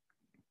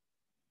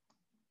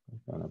I'm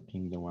gonna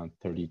ping the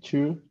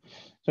 132.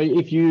 So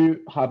if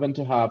you happen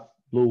to have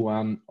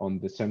blue1 on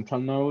the central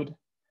node,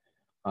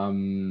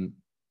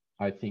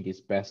 I think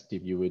it's best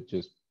if you would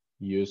just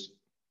use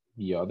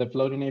the other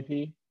floating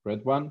IP,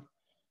 red1.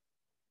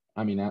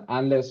 I mean,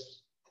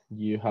 unless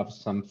you have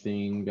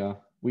something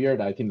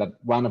weird, I think that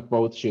one of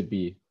both should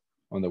be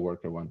on the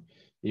worker one.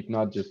 If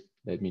not, just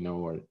let me know,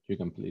 or you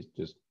can please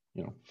just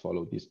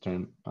follow this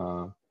term,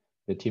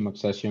 the team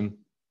obsession,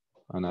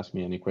 and ask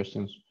me any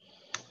questions.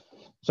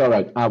 So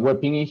right, we're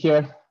pinging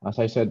here. As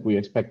I said, we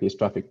expect this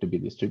traffic to be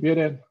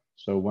distributed.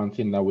 So one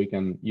thing that we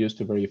can use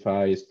to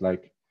verify is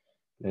like,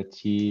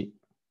 let's see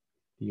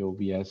the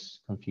OVS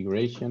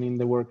configuration in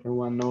the worker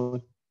one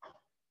node.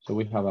 So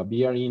we have a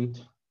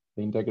brint,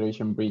 the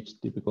integration bridge,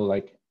 typical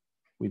like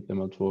with the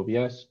ML2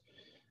 OVS.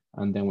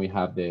 And then we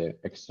have the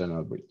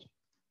external bridge,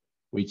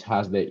 which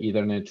has the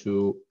Ethernet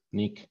 2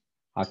 NIC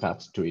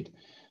attached to it.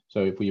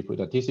 So if we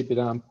put a TCP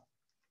dump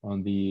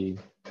on the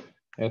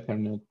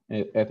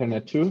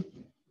Ethernet 2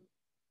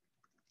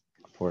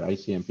 for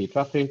ICMP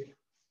traffic,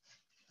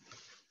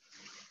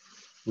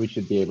 we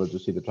should be able to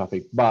see the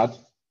traffic. But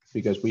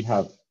because we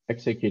have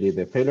executed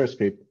the failure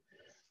script,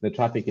 the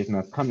traffic is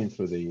not coming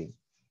through the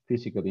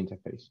physical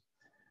interface.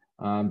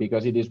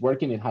 Because it is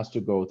working, it has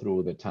to go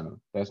through the tunnel.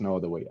 There's no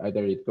other way.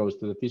 Either it goes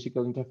to the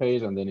physical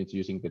interface and then it's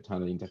using the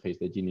tunnel interface,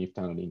 the GNIF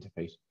tunnel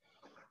interface,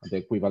 the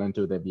equivalent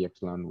to the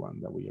VXLAN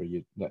one that we are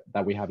using,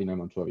 that we have in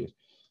ML2 OVS.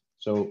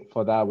 So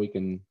for that, we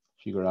can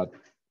figure out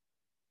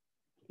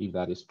if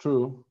that is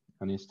true.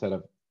 And instead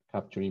of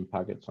capturing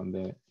packets on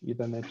the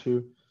Ethernet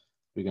 2,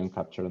 we can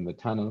capture on the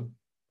tunnel.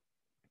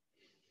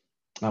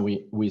 And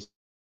we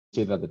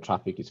see that the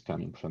traffic is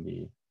coming from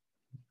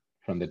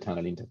the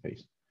tunnel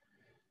interface.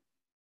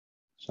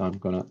 So I'm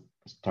gonna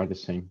start the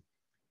same.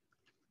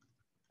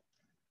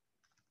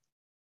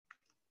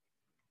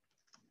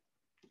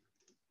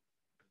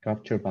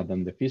 Capture, but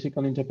then the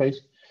physical interface.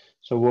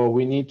 So what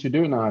we need to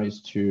do now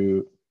is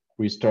to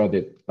restore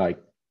the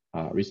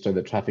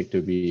traffic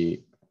to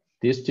be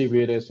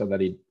distributed so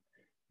that it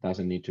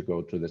doesn't need to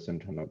go to the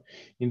central node.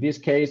 In this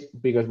case,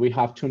 because we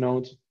have two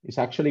nodes, it's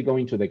actually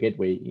going to the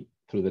gateway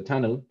through the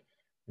tunnel.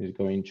 It's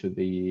going to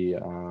the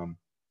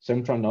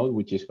central node,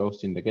 which is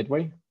hosting the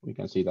gateway. We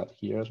can see that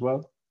here as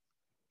well.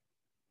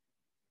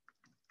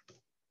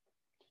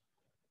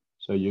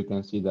 So you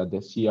can see that the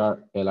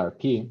CR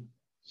LRP,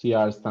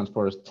 CR stands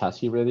for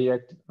chassis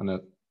redirect, and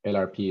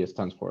LRP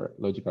stands for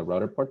logical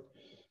router port.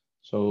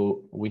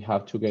 So we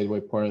have two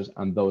gateway ports,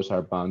 and those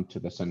are bound to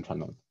the central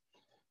node.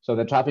 So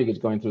the traffic is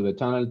going through the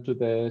tunnel to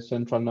the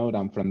central node,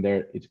 and from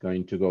there it's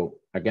going to go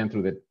again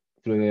through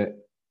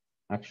the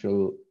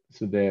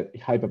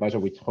hypervisor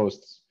which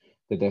hosts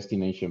the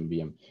destination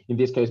VM. In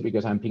this case,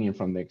 because I'm pinging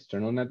from the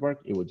external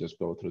network, it would just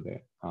go through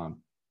the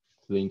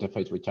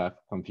interface which I've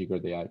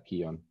configured the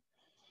IP on.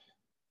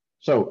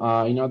 So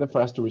in order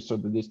for us to restore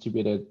the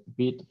distributed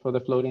bit for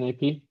the floating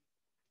IP,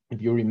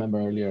 if you remember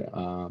earlier,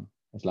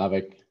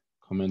 Sławek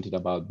commented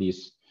about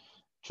these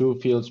two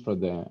fields for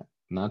the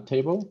NAT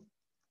table.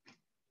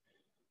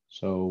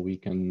 So we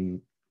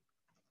can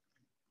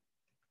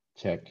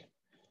check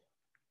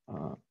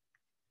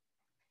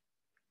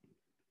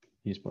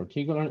this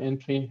particular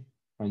entry,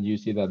 and you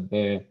see that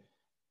the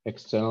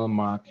external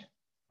MAC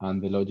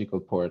and the logical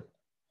port.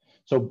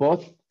 So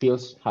both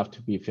fields have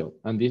to be filled,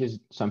 and this is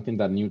something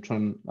that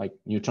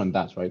Neutron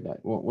does, right? That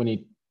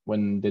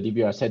when the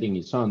DVR setting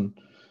is on,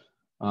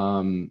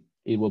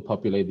 it will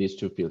populate these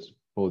two fields,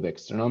 both the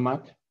external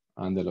MAC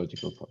and the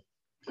logical port.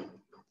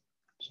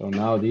 So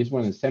now this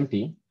one is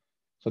empty.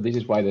 So this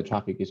is why the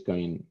traffic is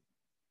going,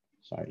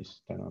 sorry,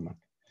 external MAC.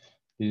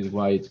 This is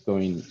why it's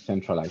going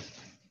centralized.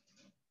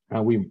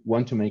 And we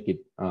want to make it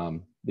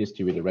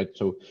distributed, right?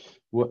 So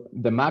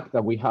the MAC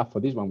that we have for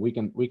this one, we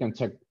can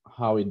check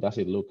how it does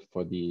look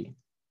for the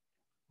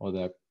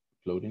other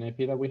floating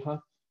IP that we have.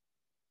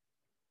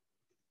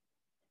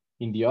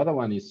 In the other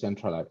one is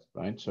centralized,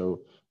 right?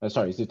 So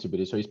sorry, it's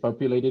distributed. So it's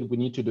populated. We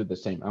need to do the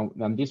same.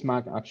 And this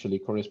MAC actually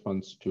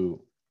corresponds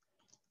to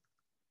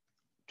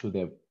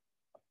the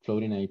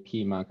floating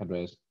IP MAC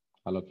address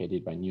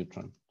allocated by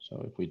Neutron.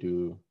 So if we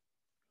do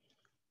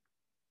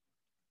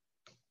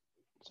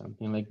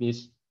something like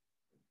this,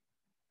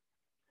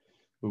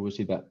 we will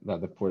see that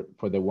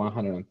for the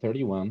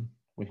 131,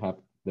 we have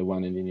the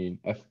one ending in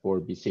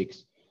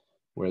F4B6,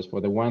 whereas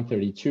for the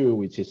 132,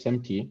 which is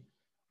empty,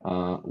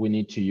 we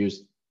need to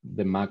use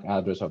the MAC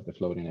address of the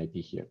floating IP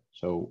here.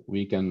 So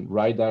we can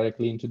write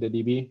directly into the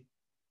DB.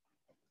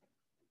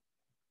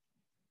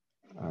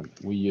 And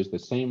we use the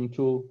same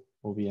tool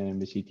OVN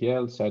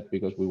MBCTL set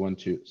because we want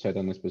to set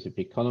on a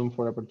specific column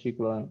for a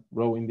particular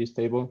row in this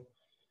table.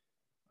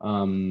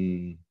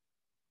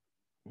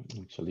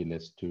 Actually,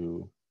 let's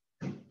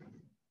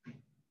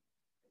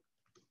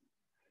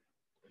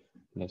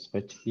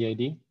fetch the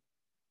ID.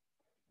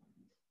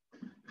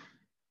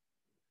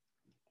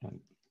 And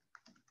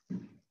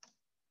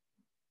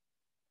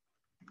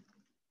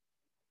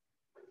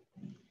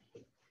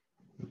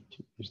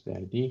use the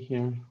ID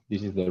here.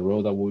 This is the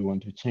row that we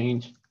want to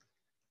change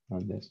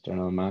on the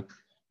external map.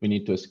 We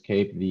need to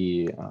escape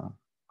the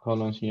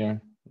columns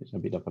here. It's a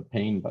bit of a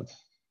pain, but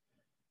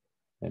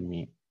let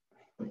me.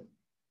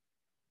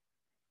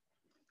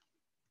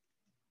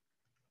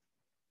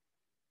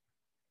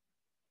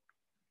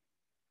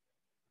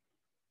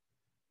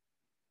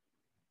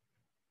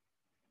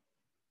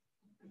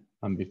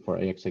 And before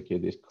I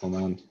execute this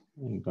command,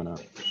 I'm gonna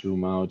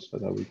zoom out so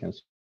that we can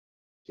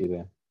see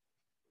the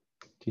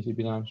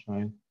TCP lamps,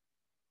 right?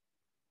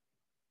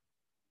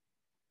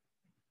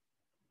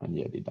 And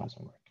yet it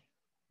doesn't work,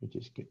 which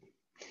is good.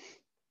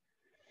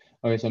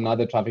 Okay, so now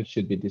the traffic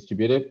should be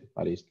distributed,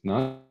 but it's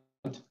not.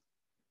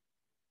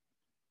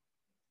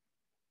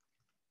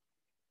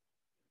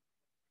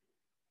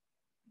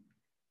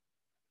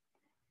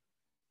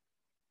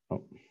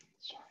 Oh,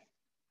 sorry.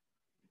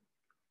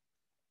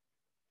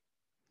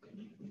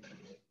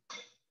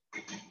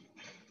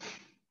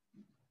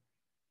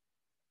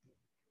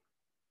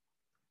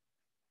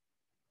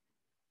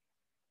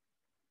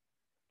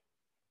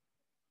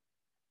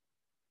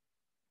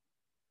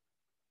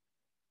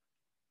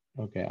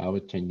 Okay, I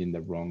was changing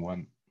the wrong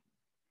one.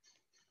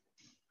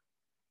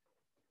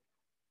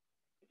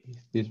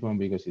 It's this one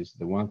because it's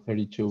the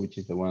 132, which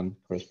is the one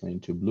corresponding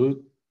to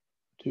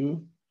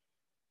Bluetooth,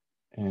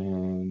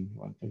 and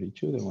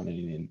 132, the one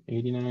in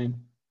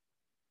 89.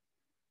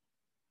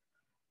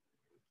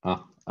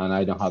 And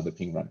I don't have the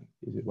ping running.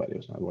 This is why it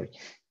was not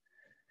working.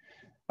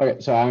 Okay,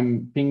 so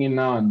I'm pinging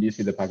now, and you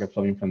see the packet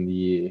flowing from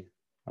the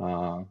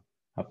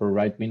upper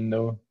right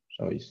window.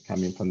 So it's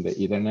coming from the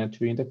Ethernet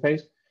 2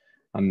 interface,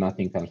 and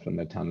nothing comes from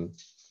the tunnel.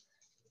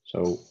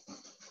 So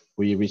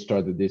we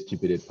restore the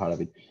distributed part of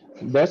it.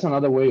 There's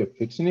another way of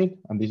fixing it,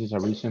 and this is a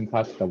recent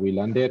patch that we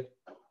landed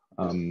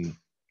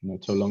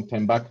not so long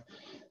time back,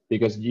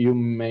 because you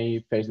may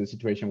face the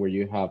situation where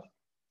you have,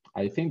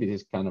 I think this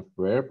is kind of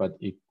rare, but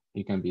it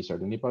can be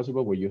certainly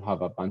possible, where you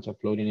have a bunch of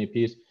floating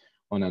APs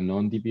on a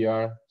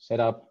non-DBR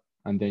setup,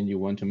 and then you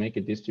want to make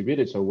it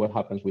distributed. So what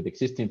happens with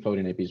existing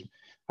floating APs?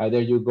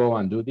 Either you go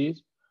and do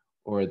this,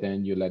 or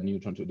then you let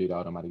Neutron to do it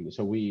automatically.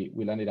 So we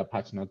landed a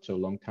patch not so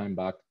long time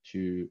back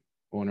to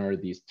honor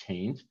this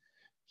change.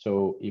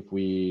 So if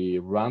we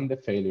run the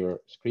failure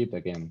script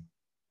again,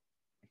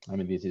 I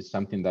mean, this is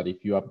something that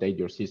if you update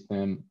your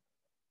system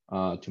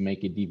to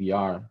make it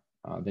DBR,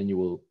 then you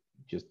will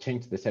just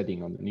change the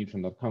setting on the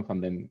neutron.conf,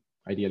 and then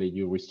ideally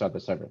you restart the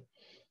server.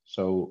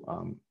 So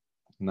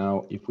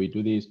now if we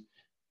do this,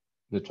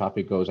 the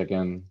traffic goes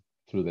again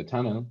through the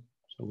tunnel.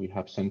 So we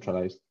have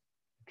centralized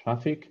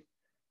traffic.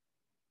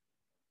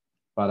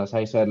 But as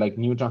I said, like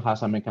Neutron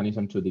has a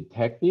mechanism to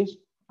detect this,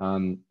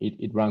 and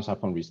it runs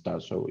upon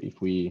restart. So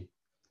if we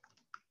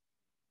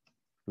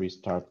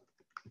restart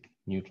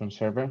Neutron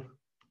server,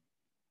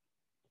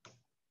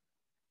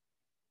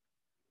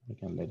 we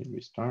can let it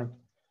restart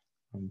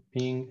and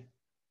ping.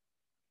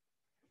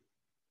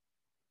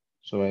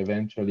 So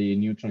eventually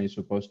Neutron is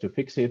supposed to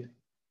fix it,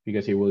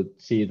 because it will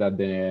see that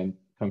the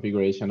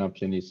configuration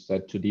option is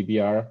set to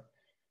DBR,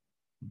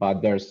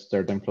 but there's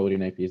certain floating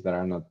APs that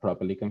are not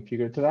properly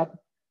configured to that.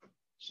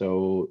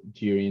 So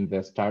during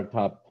the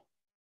startup,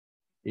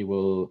 it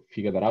will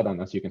figure that out.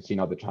 And as you can see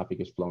now, the traffic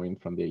is flowing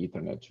from the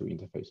Ethernet 2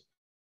 interface.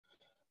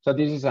 So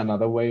this is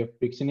another way of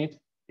fixing it.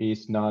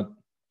 It's not,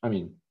 I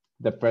mean,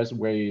 the first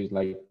way is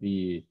like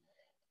the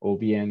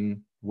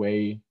OVN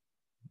way,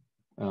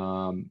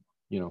 you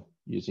know,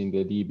 using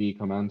the DB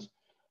commands.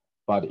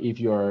 But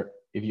if you're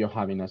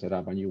having a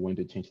setup and you want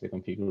to change the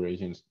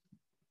configurations,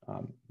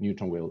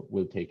 Neutron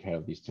will take care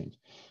of this change.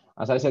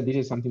 As I said, this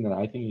is something that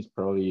I think is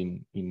probably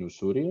in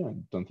Usuri. I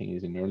don't think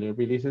it's in earlier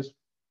releases.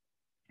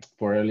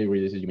 For early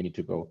releases, you may need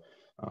to go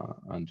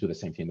and do the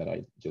same thing that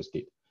I just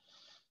did.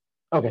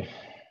 Okay,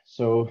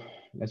 so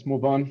let's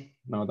move on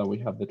now that we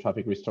have the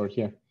traffic restored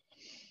here.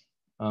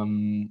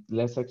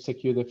 Let's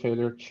execute the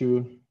failure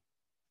to.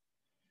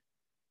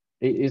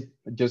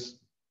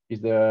 Is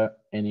there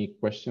any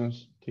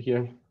questions to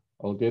hear?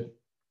 All good?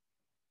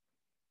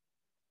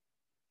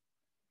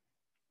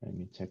 Let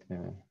me check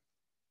the.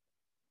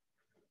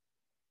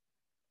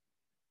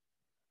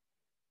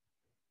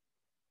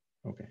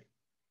 Okay.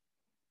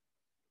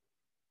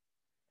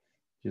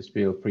 Just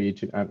feel free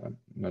to, I'm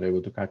not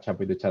able to catch up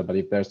with the chat, but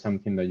if there's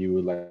something that you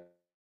would like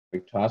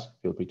to ask,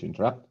 feel free to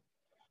interrupt.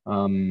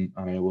 I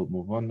will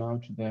move on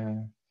now to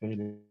the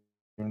failure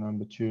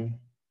number 2.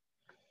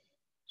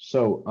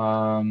 So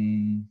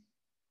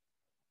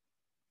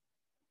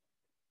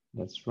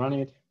let's run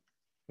it.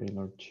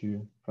 Failure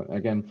 2,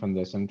 again, from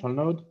the central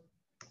node.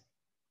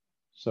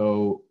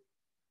 So,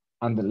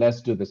 and let's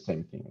do the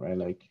same thing, right?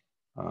 Like,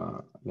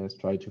 let's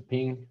try to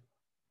ping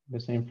the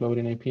same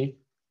floating IP,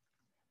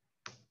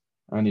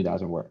 and it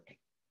doesn't work.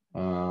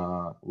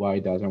 Why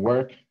it doesn't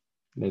work?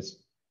 Let's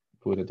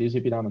put a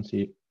TCP down and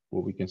see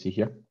what we can see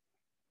here.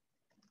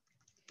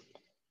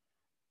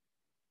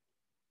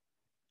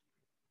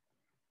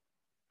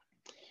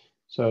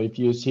 So if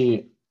you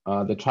see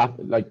the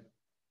traffic, like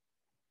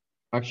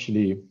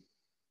actually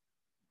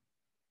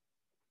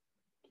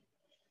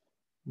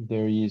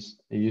there is,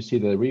 you see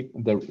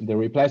the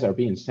replies are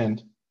being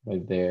sent by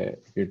the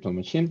virtual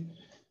machine,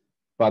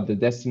 but the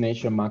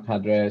destination MAC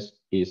address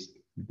is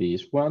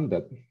this one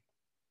that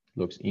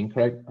looks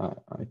incorrect.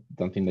 I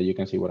don't think that you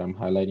can see what I'm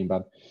highlighting,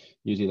 but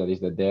you see that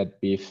is the dead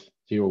beef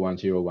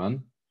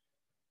 0101.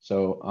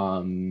 So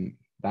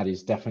that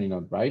is definitely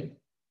not right.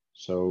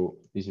 So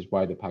this is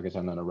why the packets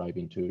are not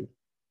arriving to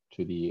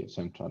the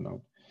central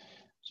node.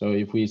 So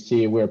if we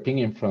see, we're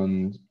pinging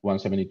from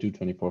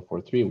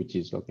 172.24.43, which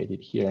is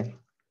located here.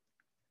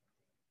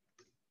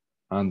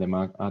 And the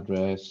MAC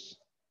address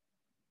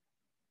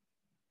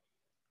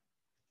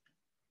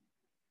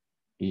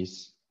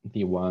is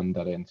the one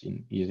that ends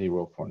in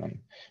E049.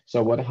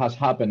 So what has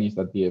happened is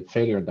that the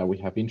failure that we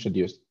have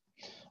introduced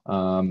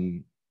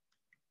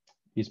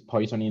is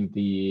poisoning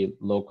the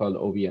local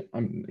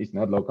OVN. It's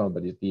not local,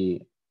 but it's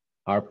the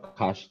ARP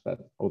cache that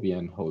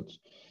OVN holds.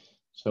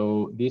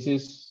 So this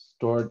is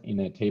stored in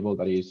a table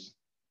that is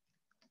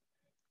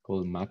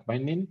called MAC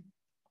binding.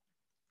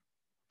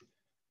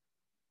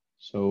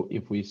 So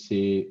if we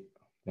see,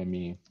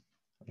 we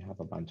have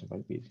a bunch of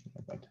IPs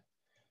here, but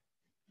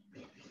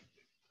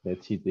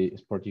let's see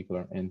this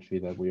particular entry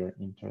that we are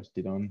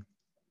interested on,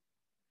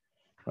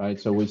 right?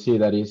 So we see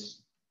that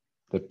is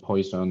the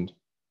poisoned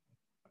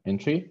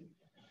entry.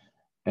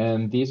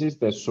 And this is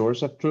the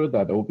source of truth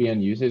that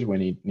OVN uses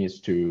when it needs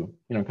to,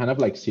 kind of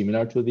like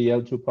similar to the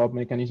L2 pub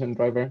mechanism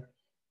driver,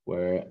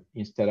 where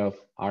instead of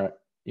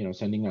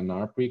sending an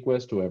ARP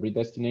request to every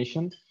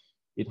destination,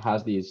 it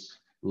has this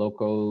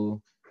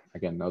local,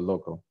 again, not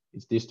local,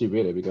 it's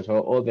distributed because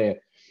all the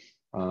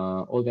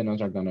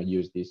nodes are gonna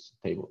use this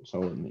table.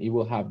 So it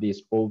will have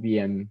this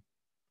OVN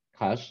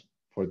cache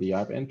for the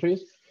ARP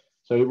entries.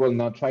 So it will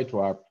not try to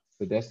ARP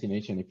the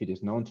destination if it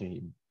is known to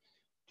him.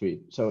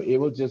 So it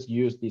will just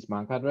use this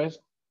MAC address.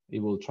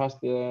 It will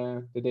trust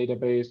the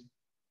database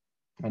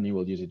and it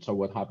will use it. So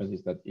what happens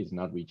is that it's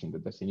not reaching the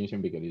destination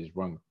because it is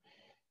wrong.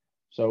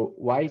 So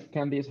why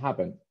can this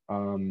happen?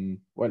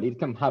 Well, it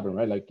can happen,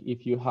 right? Like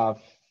if you have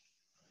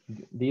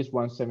this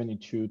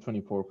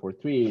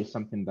 172.24.43 is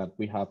something that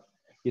we have,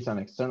 is an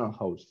external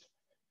host.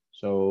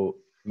 So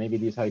maybe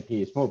this IP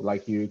is moved,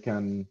 like you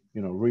can,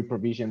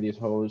 reprovision this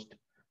host,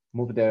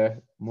 move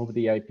the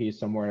IP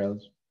somewhere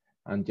else,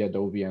 and yet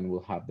OVN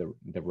will have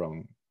the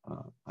wrong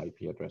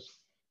IP address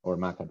or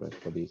MAC address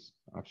for this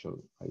actual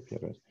IP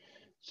address.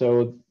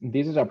 So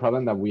this is a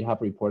problem that we have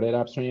reported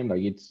upstream.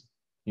 Like it's,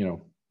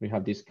 we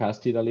have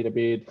discussed it a little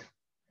bit,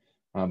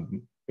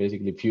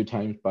 basically a few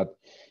times, but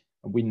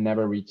we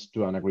never reached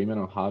to an agreement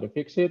on how to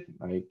fix it.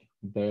 Like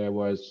there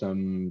was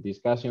some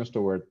discussions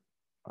toward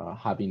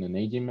having an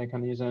aging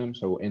mechanism.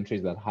 So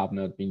entries that have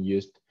not been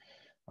used,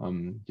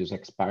 just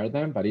expire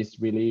them, but it's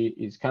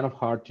kind of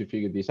hard to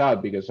figure this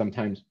out because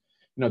sometimes,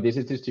 this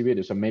is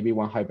distributed. So maybe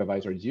one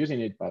hypervisor is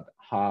using it, but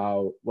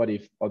what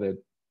if other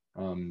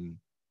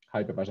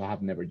hypervisors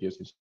have never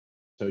used it?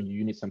 So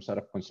you need some sort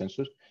of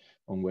consensus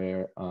on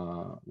where,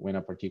 when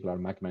a particular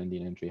MAC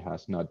binding entry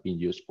has not been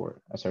used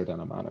for a certain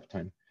amount of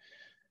time.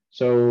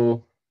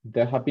 So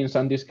there have been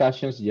some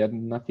discussions, yet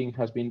nothing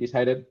has been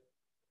decided.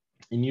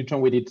 In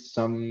Neutron, we did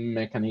some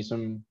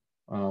mechanism,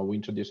 we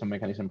introduced some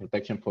mechanism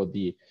protection for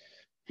the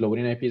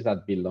floating IPs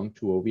that belong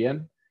to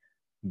OVN.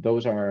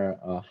 Those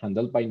are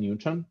handled by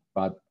Neutron,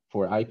 but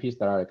for IPs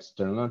that are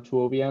external to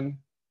OVN,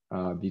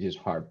 this is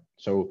hard.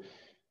 So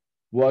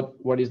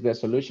what is the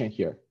solution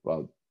here?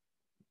 Well,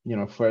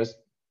 first,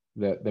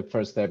 the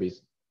first step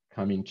is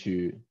coming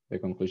to the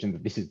conclusion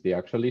that this is the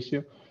actual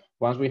issue.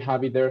 Once we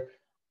have it there,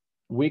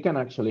 we can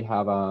actually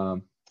have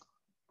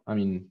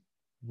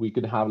we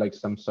could have like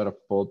some sort of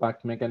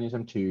fallback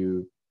mechanism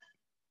to,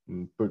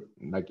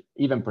 like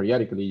even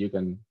periodically, you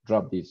can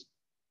drop this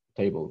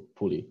table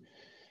fully.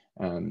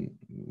 And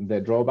the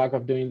drawback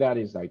of doing that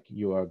is like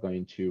you are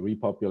going to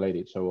repopulate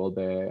it. So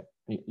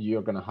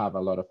you're going to have a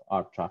lot of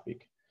ARP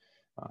traffic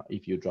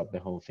if you drop the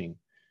whole thing.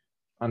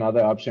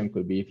 Another option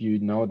could be if you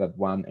know that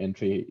one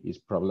entry is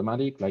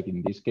problematic, like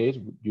in this case,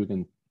 you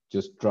can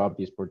just drop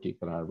this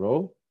particular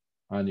row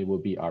and it will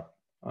be ARP.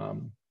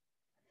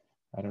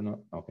 I don't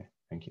know. Okay,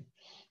 thank you.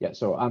 Yeah,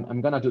 so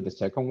I'm going to do the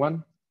second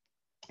one.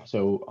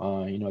 So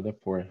in order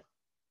for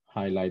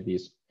highlight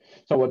this.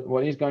 So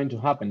what is going to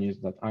happen is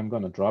that I'm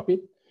going to drop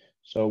it.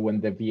 So when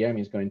the VM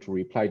is going to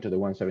reply to the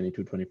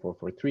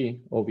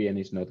 172.24.43, OVN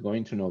is not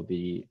going to know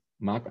the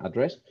MAC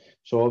address.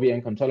 So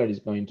OVN controller is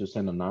going to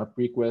send an ARP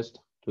request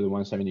to the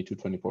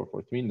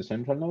 172.24.43 in the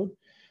central node.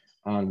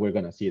 And we're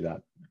going to see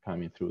that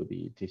coming through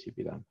the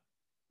TCP dump.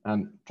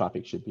 And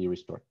traffic should be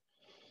restored.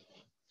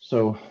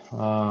 So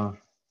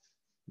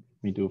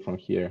we do from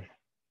here.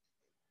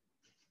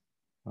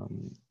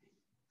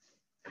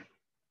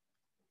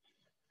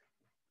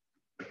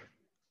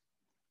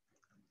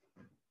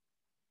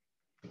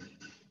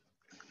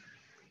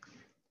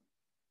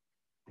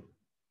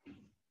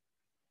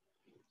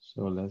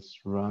 So let's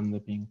run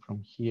the ping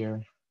from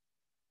here.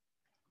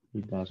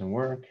 It doesn't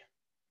work.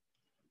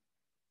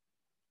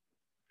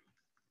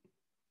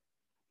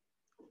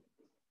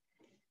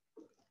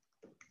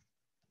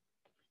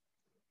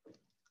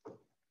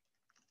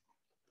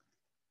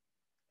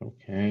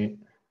 Okay,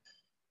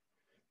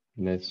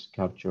 let's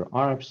capture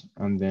ARPs,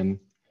 and then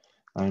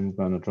I'm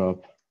gonna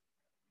drop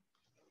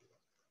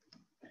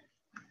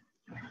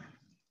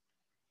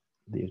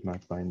this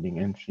MAC binding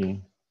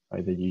entry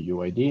by the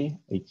UUID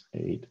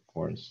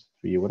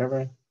 8843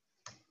 whatever.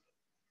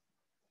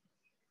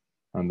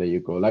 And there you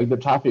go. Like the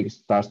traffic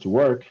starts to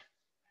work,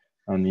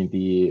 and in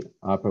the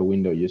upper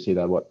window you see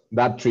that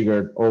that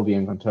triggered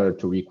OVN controller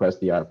to request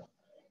the ARP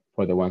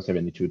for the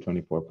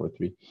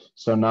 172.24.43.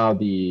 So now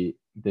the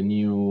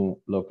new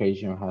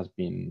location has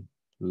been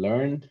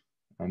learned,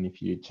 and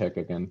if you check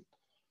again,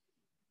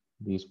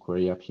 this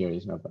query up here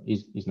is not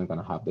going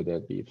to have the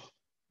deadbeef,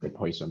 the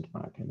poisoned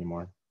MAC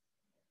anymore.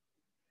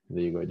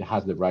 There you go. It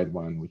has the right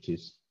one, which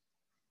is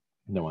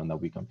the one that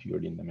we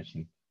configured in the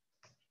machine.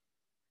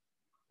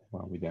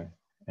 Well, with the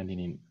ending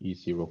in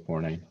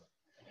E049.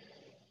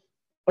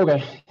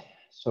 Okay,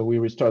 so we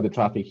restore the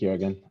traffic here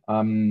again.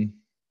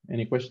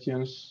 Any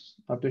questions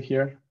up to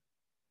here?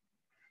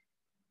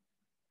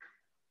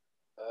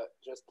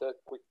 Just a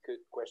quick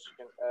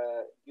question.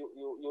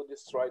 You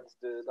destroyed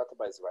the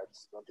database, right?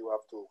 Don't you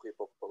have to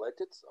repopulate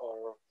it,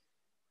 or?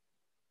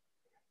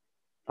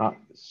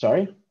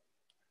 Sorry?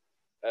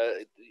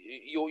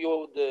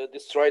 You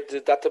destroyed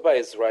the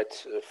database, right,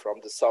 from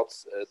the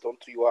source.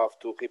 Don't you have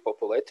to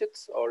repopulate it,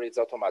 or it's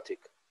automatic?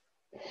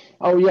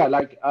 Oh yeah,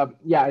 like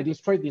yeah, I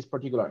destroyed this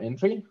particular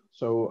entry.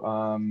 So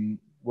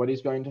what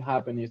is going to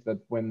happen is that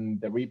when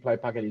the reply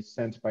packet is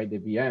sent by the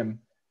VM,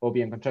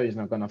 OVN controller is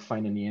not going to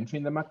find any entry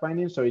in the MAC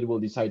binding, so it will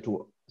decide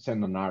to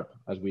send an ARP,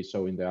 as we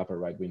saw in the upper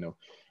right window.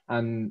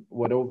 And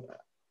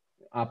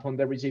upon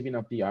the receiving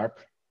of the ARP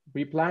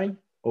reply,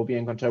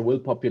 OVN controller will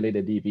populate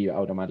the DB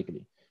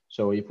automatically.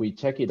 So if we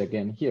check it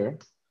again here,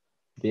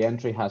 the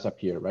entry has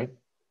appeared, right?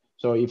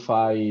 So if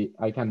I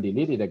can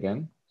delete it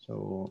again.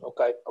 So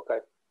okay,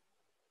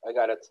 I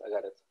got it.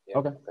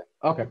 Yeah,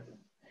 okay.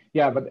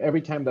 Yeah, but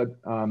every time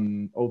that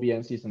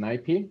OVN sees an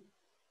IP,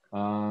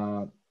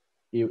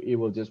 it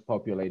will just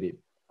populate it.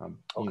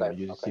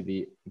 You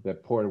see the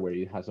port where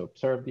it has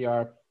observed the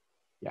ARP.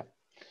 Yeah.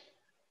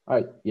 All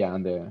right. Yeah,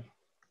 and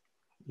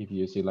if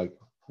you see like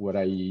what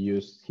I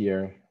used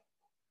here,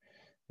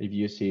 if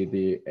you see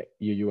the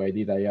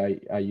UUID that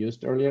I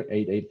used earlier,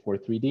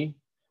 8843D,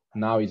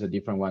 now is a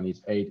different one.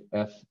 It's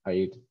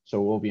 8F8.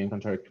 So OVN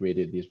controller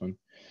created this one.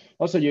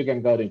 Also, you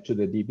can go into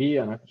the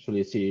DB and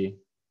actually see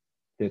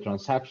the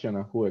transaction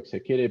and who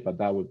executed, but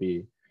that would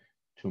be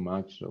too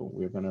much. So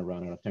we're going to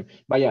run out of time.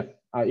 But yeah,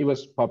 it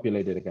was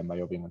populated again by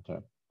OVN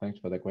controller. Thanks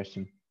for the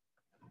question.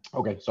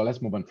 Okay, so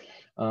let's move on.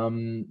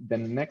 The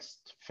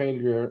next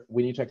failure,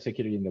 we need to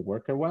execute it in the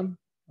worker one.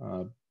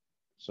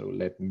 So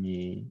let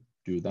me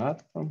do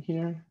that from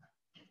here.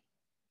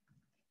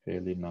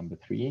 Failure number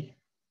 3.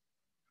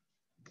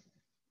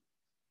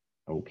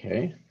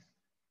 Okay.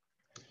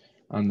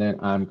 And then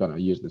I'm going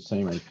to use the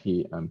same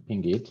IP and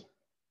ping it.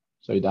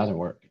 So it doesn't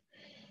work.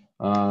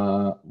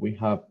 We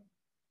have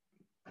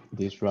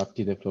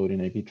disrupted the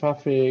floating IP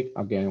traffic.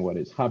 Again, what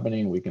is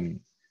happening, we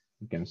can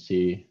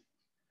see.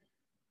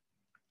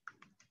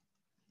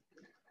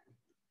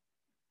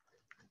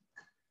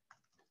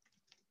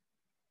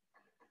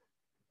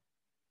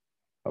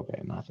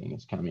 Okay, nothing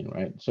is coming,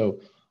 right? So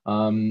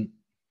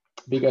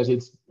because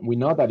we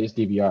know that it's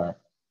DVR,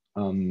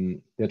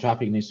 the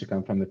traffic needs to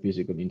come from the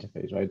physical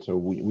interface, right? So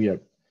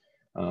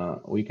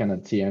we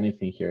cannot see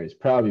anything here. It's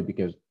probably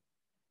because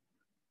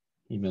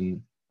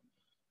even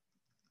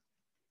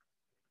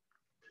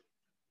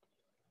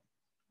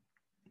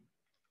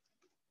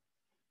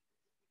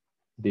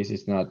this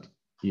is not,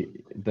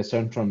 the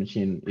central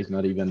machine is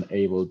not even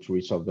able to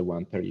resolve the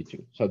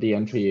 132. So the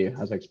entry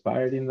has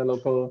expired in the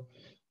local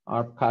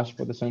ARP cache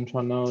for the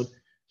central node.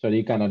 So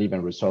they cannot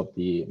even resolve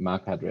the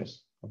MAC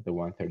address of the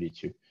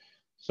 132.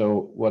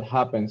 So what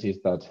happens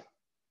is that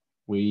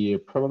we're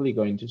probably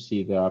going to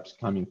see the ARPs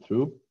coming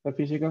through the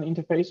physical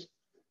interface.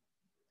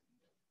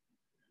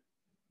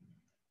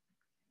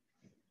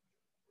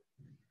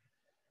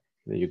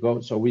 There you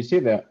go. So we see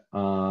the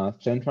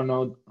central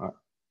node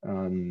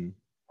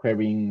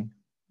querying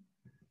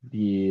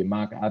the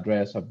MAC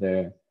address of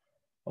the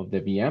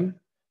VM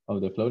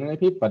of the floating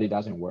IP, but it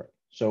doesn't work.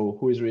 So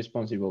who is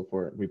responsible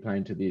for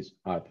replying to this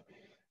ARP?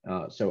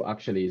 So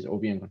actually it's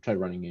OVN control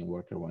running in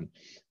worker one,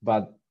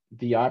 but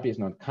the ARP is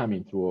not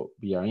coming through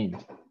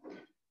BRInt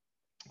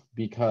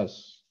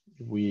because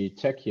we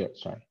check here,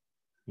 sorry,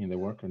 in the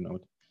worker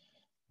node,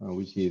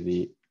 we see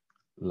the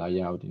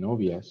layout in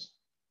OVS.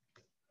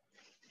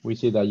 We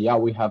see that, yeah,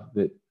 we have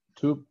the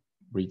 2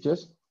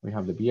 bridges. We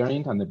have the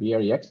BRInt and the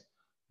BREX,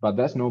 but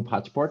there's no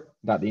patch port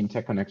that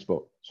interconnects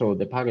both. So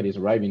the packet is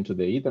arriving to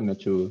the Ethernet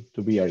to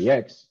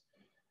BREX.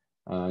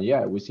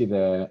 Yeah, we see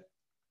the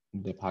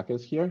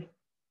packets here.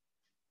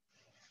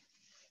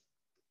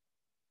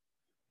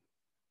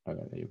 Okay,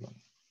 there you go.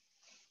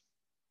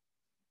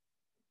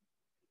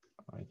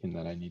 think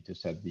that I need to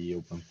set the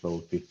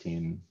OpenFlow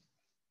 15.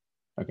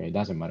 Okay, it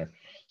doesn't matter.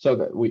 So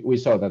that we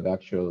saw that the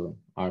actual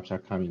ARPs are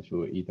coming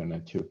through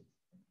Ethernet too.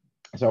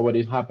 So what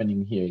is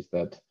happening here is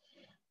that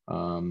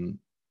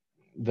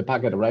the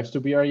packet arrives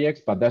to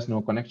BREX, but there's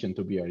no connection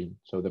to BRE.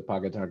 So the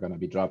packets are going to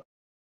be dropped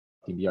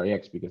in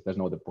BREX because there's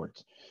no other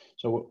ports.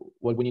 So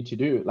what we need to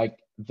do, like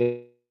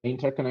the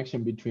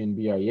interconnection between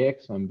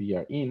BREX and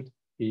BRINT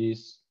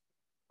is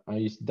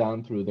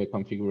done through the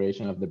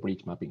configuration of the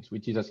bridge mappings,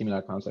 which is a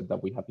similar concept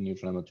that we have in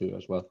Neutron ML2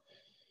 as well.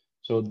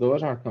 So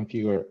those are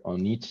configured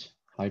on each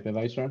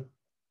hypervisor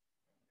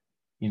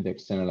in the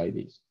external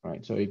IDs,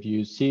 right? So if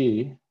you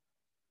see,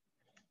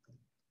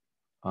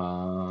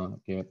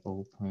 get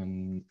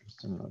open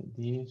external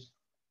IDs,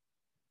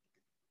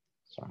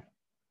 sorry.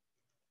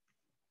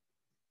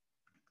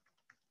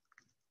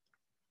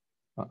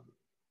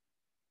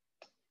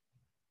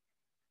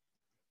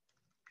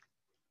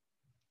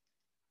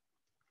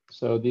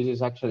 So this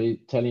is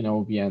actually telling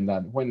OVN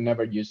that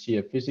whenever you see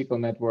a physical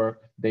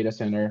network data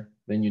center,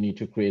 then you need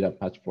to create a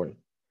patch port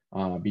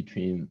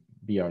between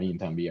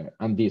BRINT and BR,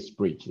 and this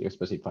bridge is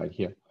specified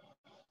here.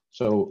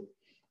 So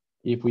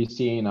if we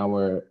see in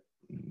our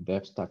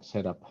Devstack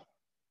setup,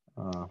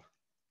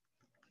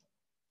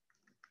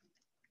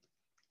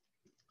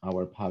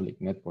 our public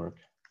network,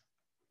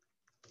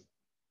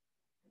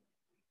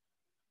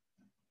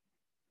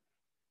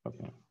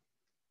 okay,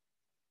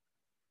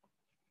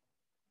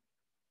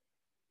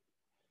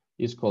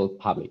 is called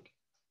public.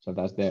 So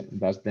that's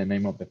the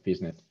name of the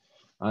FISNet.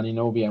 And in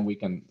OVN, we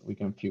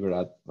can figure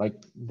out, like,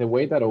 the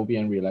way that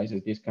OVN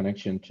realizes this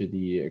connection to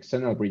the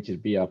external bridge is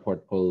via a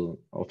port called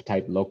of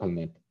type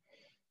localnet.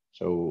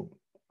 So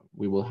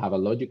we will have a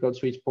logical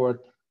switch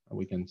port.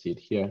 We can see it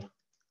here.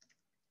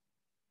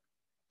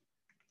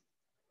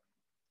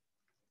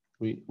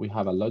 We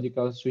have a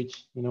logical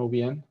switch in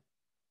OVN,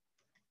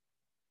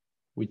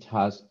 which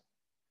has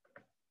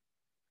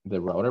the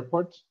router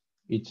ports.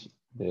 Each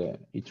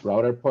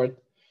router port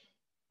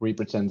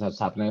represents a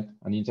subnet,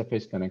 an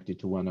interface connected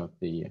to one of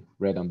the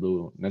red and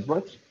blue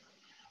networks.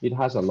 It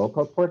has a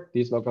local port.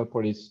 This local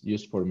port is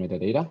used for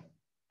metadata,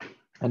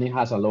 and it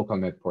has a local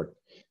net port.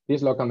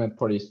 This local net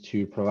port is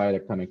to provide a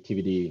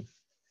connectivity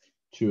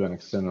to an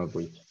external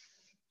bridge.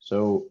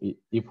 So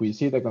if we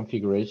see the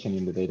configuration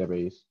in the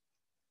database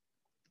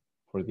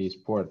for this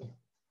port,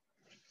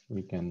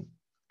 we can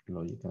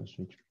logical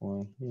switch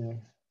point here,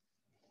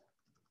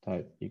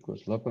 type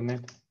equals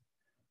localnet.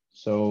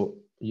 So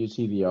you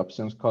see the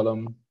options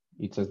column,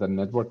 it says the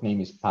network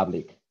name is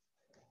public,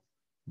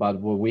 but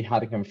what we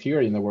had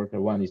configured in the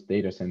worker one is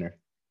data center.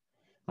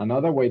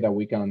 Another way that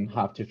we can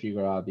have to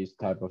figure out this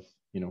type of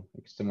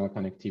external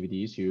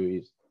connectivity issue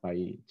is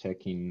by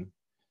checking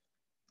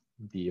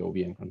the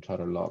OVN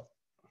controller log.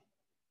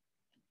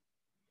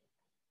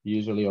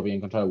 Usually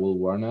OVN controller will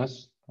warn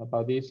us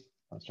about this.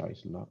 That's why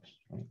it's logs,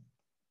 right?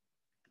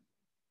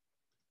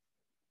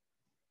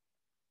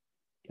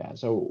 Yeah,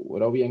 so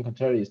what OVN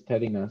controller is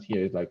telling us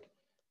here is like,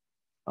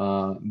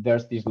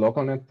 there's this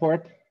local net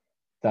port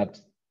that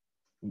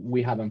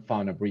we haven't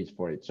found a bridge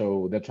for it.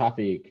 So the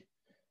traffic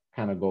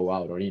kind of go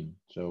out or in.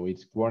 So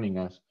it's warning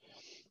us.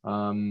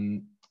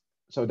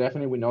 So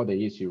definitely we know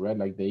the issue, right?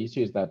 Like the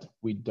issue is that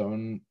we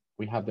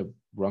have the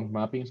wrong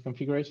mappings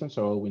configuration.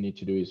 So all we need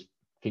to do is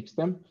fix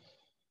them.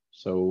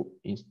 So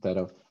instead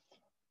of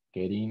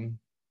getting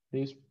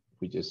this,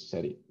 we just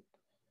set it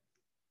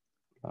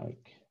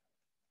like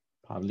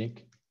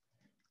public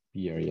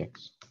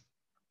BREX.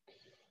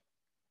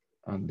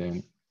 And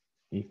then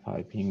if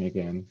I ping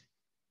again,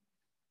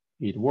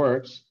 it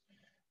works.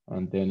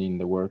 And then in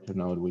the worker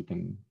node, we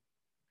can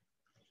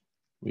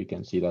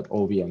see that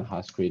OVN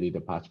has created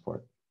a patch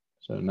port.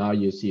 So now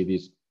you see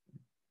this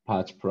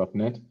patch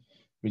propnet,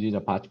 which is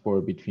a patch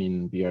port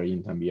between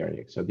BRINT and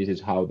BREX. So this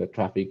is how the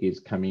traffic is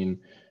coming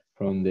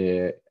from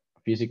the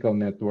physical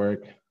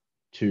network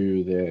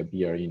to the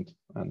BRINT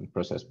and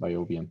processed by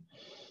OVN.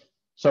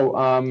 So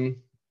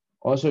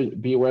also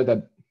be aware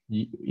that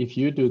if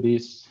you do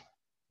this,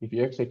 if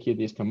you execute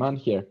this command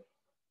here,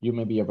 you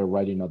may be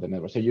overriding other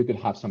network. So you could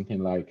have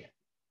something like,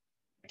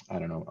 I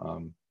don't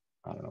know,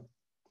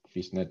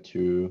 FISNet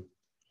to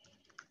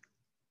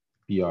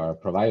BR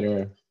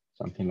provider,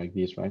 something like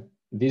this, right?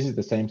 This is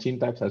the same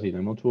syntax as in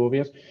ML2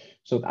 OVS.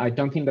 So I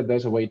don't think that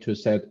there's a way to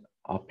set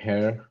a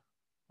pair,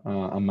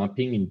 a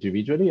mapping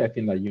individually. I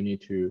think that you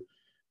need to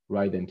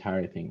write the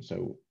entire thing.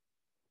 So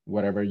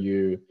whatever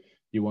you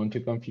want to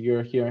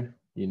configure here,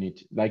 you need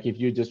to, like if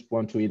you just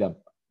want to eat a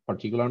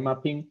particular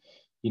mapping,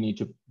 you need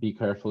to be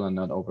careful and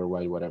not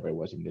override whatever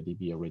was in the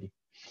DB already.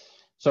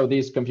 So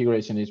this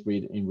configuration is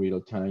read in real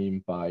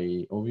time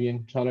by OVN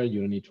controller.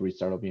 You don't need to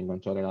restart OVN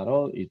controller at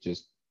all. It's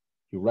just,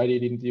 you write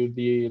it into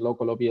the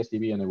local OVS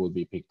DB and it will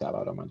be picked up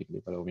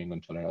automatically by OVN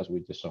controller as we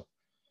just saw.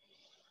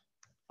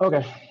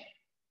 Okay.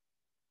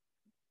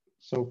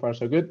 So far,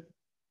 so good.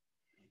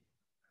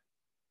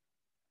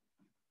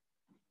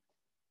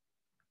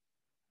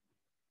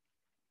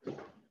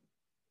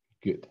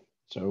 Good.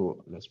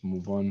 So let's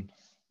move on.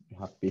 We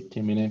have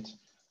 15 minutes,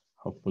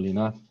 hopefully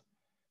enough.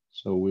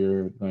 So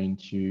we're going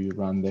to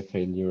run the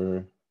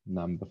failure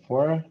number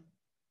 4.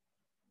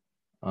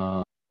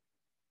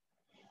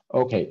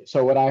 Okay,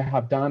 so what I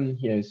have done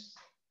here is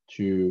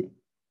to,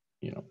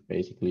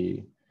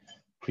 basically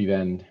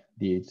prevent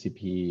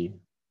DHCP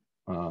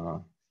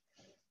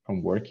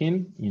from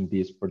working in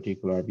this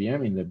particular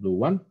VM, in the blue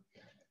one.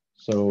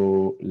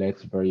 So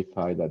let's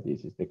verify that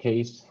this is the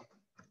case.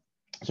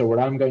 So what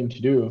I'm going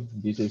to do,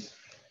 this is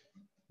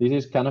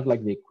kind of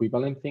like the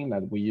equivalent thing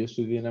that we used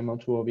to do in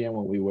ML2 OVN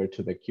when we were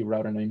to the Q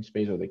router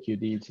namespace or the Q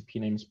DHCP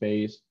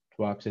namespace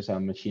to access a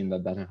machine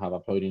that doesn't have a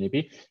floating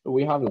IP. So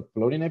we have a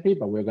floating IP,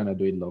 but we're gonna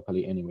do it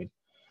locally anyway.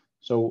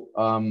 So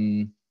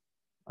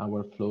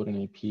our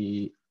floating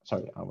IP,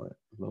 sorry, our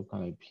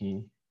local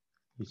IP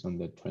is on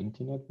the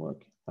 20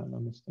 network, if I'm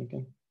not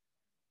mistaken.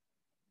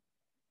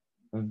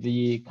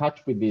 The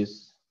catch with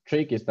this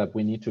trick is that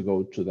we need to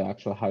go to the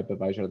actual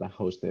hypervisor that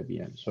hosts the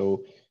VM.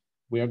 So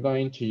we are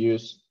going to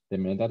use the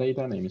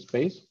metadata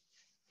namespace,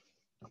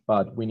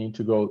 but we need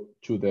to go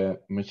to the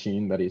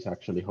machine that is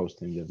actually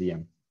hosting the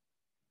VM.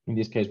 In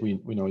this case, we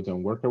know it's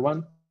on worker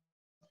 1.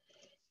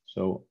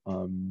 So,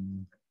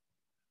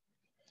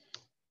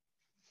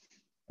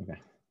 okay.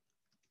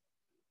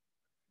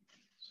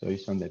 So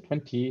it's on the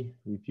 20.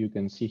 If you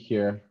can see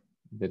here,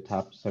 the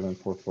tab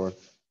 744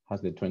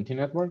 has the 20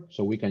 network.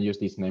 So we can use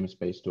this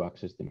namespace to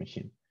access the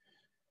machine.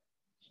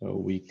 So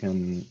we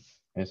can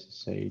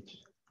SSH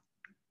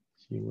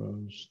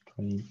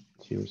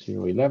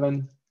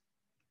 0s200011,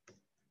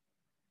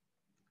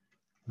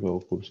 go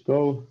hoops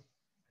go.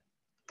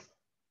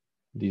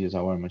 This is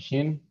our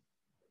machine,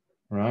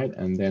 right?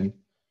 And then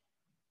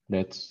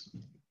let's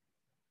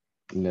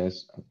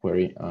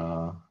query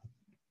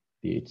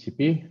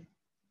DHCP,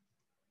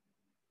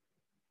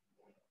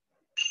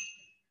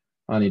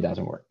 and it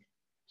doesn't work.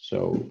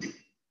 So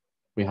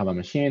we have a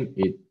machine,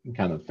 it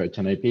cannot fetch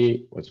an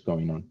IP, what's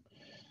going on?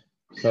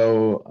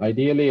 So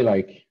ideally,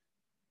 like,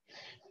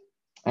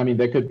 I mean,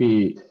 there could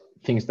be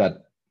things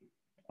that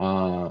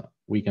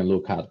we can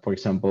look at. For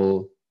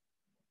example,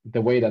 the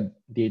way that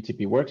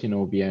DHCP works in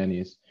OVN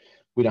is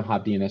we don't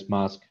have DNS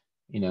mask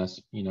in a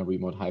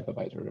remote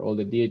hypervisor. All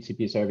the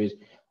DHCP service,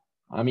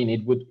 I mean,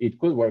 it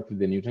could work with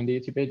the Neutron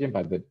DHCP agent,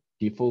 but the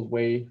default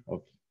way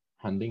of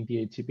handling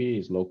DHCP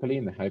is locally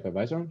in the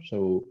hypervisor.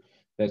 So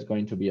there's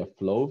going to be a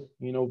flow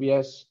in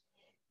OVS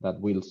that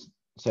will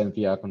send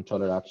via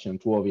controller action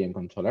to OVN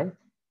controller,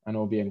 and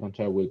OVN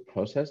controller will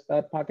process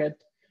that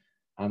packet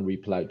and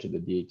reply to the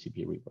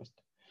DHCP request.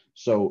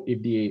 So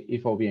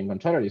if OVN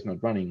controller is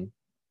not running,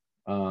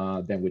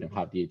 then we don't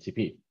have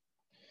DHCP.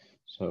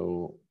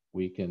 So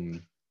we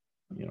can,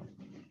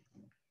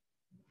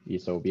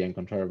 is OVN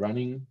controller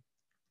running?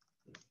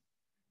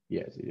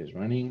 Yes, it is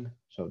running.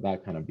 So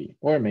that cannot be,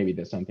 or maybe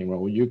there's something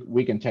wrong.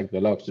 We can check the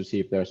logs to see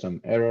if there's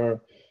some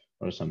error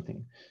or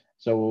something.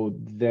 So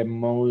the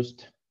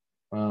most,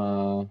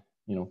 the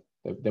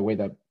way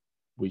that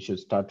we should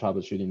start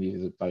troubleshooting this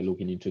is by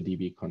looking into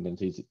DB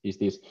contents. Is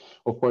this,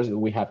 of course,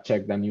 we have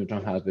checked that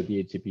Neutron has the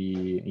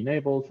DHCP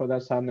enabled for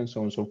that subnet,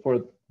 so on and so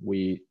forth.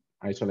 We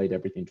isolate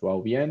everything to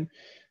OVN,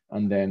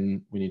 and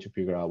then we need to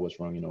figure out what's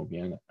wrong in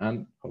OVN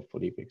and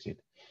hopefully fix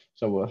it.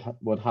 So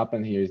what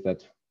happened here is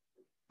that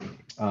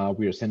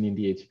we are sending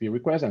DHCP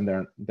requests and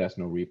there's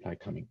no reply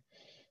coming.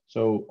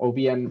 So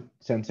OVN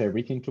sends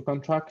everything to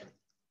contract.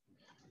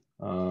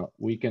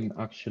 We can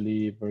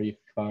actually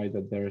verify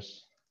that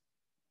there's,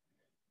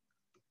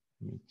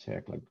 let me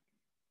check, like,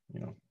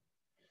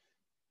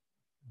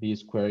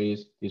 these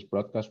queries, these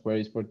broadcast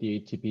queries for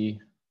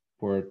DHCP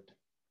port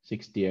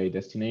 68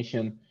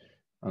 destination,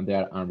 and they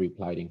are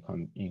unreplied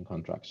in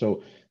contract.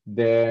 So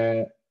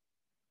the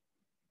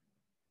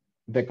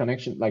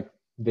connection, like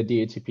the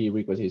DHCP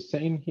request is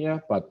saying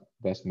here, but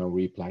there's no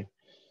reply.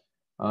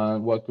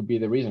 What could be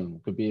the reason?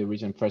 Could be the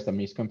reason first, a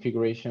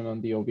misconfiguration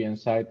on the OVN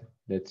side.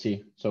 Let's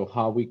see. So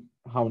how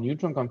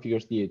Neutron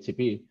configures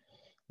DHCP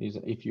is,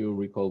 if you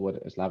recall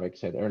what Sławek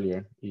said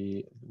earlier,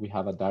 we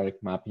have a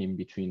direct mapping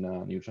between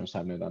a Neutron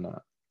subnet and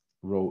a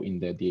row in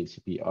the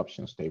DHCP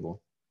options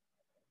table.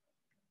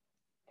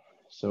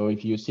 So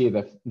if you see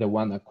the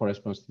one that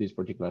corresponds to this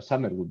particular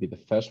subnet would be the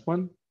first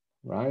one,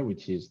 right?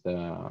 Which is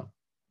the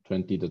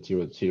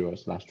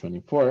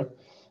 20.00/24.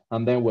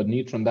 And then what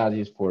Neutron does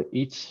is for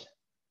each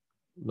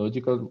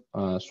logical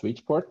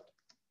switch port,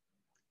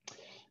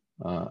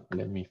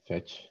 let me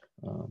fetch,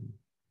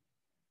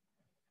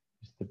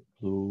 it's the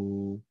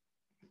blue,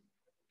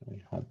 I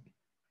have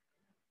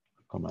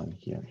a command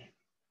here.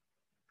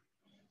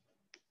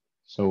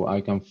 So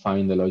I can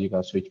find the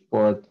logical switch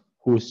port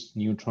whose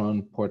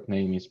Neutron port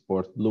name is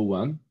port blue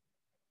one,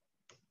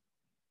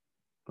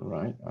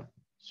 right?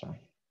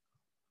 Sorry.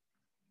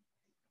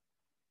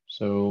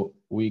 So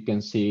we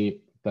can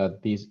see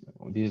that this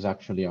is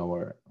actually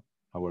our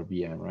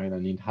VM, right?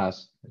 And it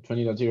has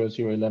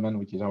 20.0011,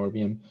 which is our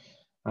VM.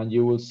 And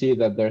you will see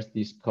that there's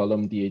this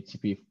column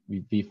DHCP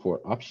with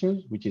v4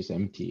 options, which is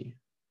empty.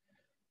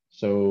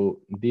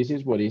 So this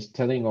is what is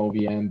telling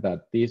OVN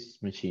that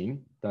this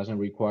machine doesn't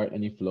require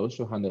any flows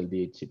to handle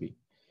DHCP.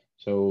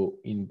 So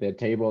in the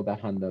table that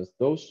handles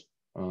those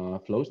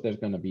flows, there's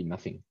going to be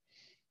nothing.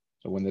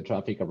 So when the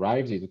traffic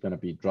arrives, it's going to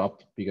be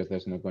dropped because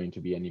there's not going to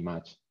be any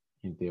match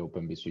in the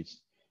OpenSwitch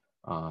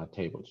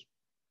tables.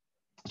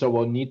 So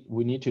what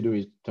we need to do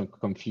is to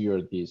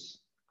configure this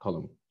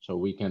column. So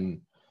we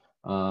can,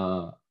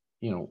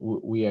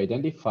 we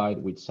identified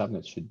which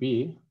subnet should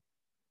be,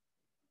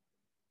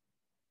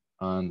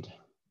 and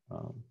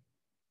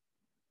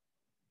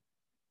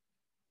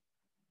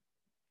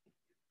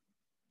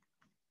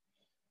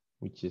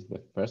which is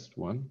the first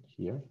one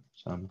here.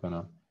 So I'm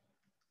gonna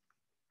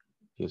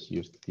just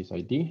use this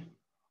ID,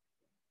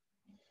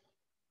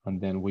 and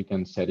then we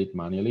can set it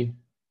manually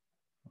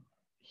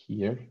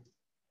here.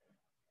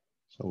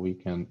 So we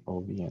can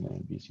OVN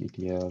and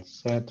BCTL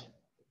set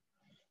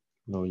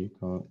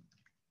logical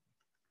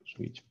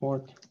switch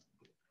port,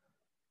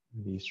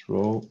 this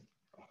row,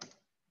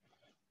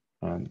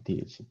 and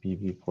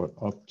DHCP v4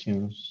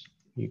 options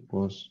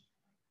equals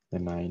the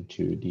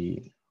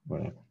 92D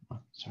whatever. Oh,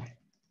 sorry.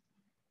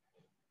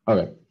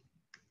 Okay.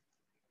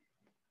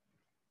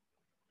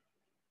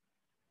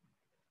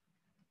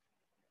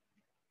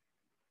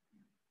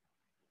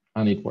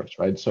 And it works,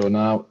 right? So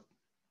now,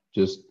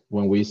 just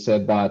when we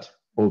said that,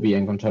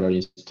 OVN controller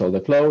install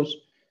the flows,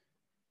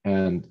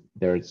 and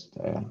there's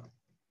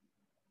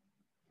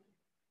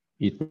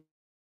it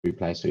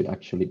replies to it.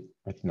 Actually,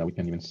 I think that we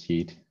can even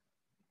see it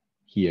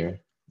here.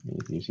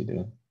 If you see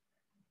the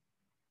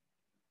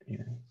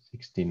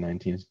 16,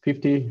 19,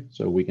 50,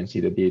 so we can see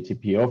the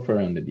DHCP offer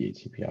and the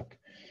DHCP ACK.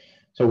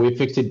 So we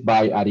fixed it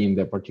by adding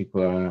the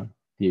particular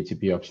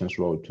DHCP options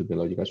row to the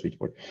logical switch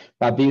port.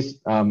 But this,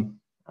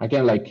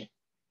 again, like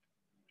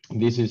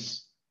this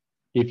is,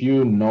 if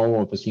you know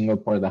of a single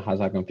port that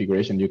has a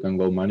configuration, you can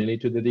go manually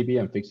to the DB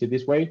and fix it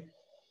this way.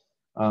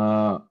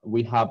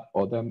 We have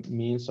other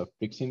means of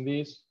fixing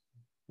this.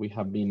 We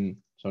have been,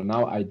 so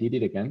now I did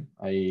it again.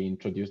 I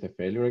introduced the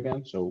failure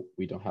again, so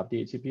we don't have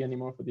DHCP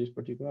anymore for this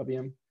particular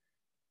VM.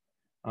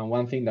 And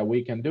one thing that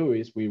we can do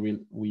is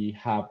we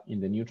have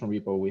in the Neutron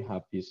repo, we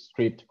have this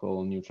script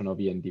called Neutron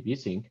OVN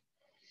dbsync,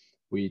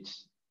 which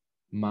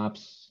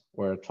maps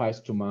or tries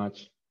to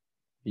match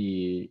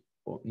the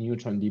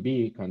Neutron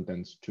DB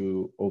contents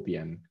to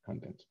OVN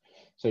contents.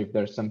 So if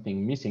there's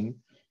something missing,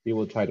 we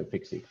will try to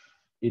fix it.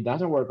 It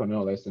doesn't work on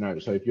all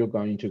scenarios. So if you're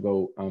going to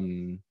go, I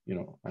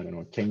don't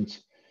know,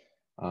 change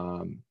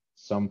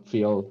some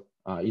field,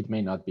 it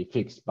may not be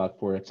fixed. But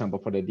for example,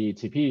 for the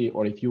DHCP,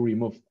 or if you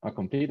remove a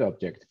complete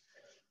object,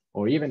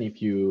 or even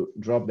if you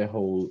drop the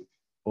whole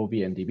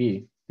OVN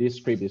DB, this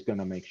script is going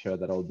to make sure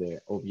that all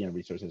the OVN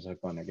resources are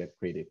going to get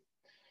created.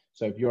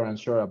 So if you're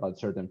unsure about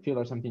certain field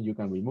or something, you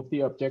can remove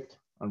the object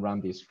and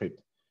run this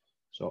script.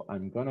 So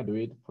I'm going to do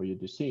it for you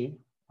to see.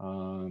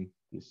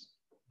 It's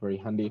very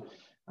handy.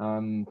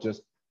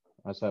 Just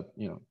as a,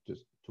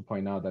 just to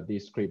point out that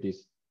this script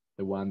is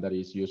the one that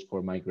is used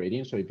for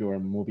migrating. So if you are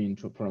moving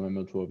from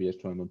ML2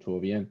 OVS to ML2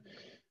 OVN,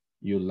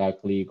 you're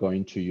likely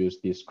going to use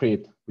this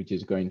script, which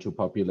is going to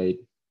populate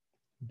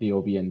the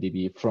OVN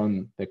DB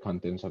from the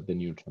contents of the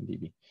Neutron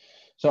DB.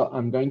 So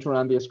I'm going to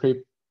run the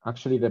script.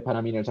 Actually, the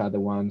parameters are the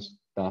ones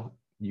that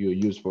you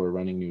use for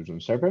running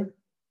Neutron server.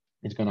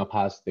 It's going to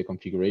pass the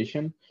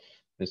configuration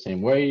the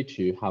same way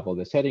to have all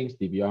the settings,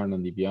 DVR,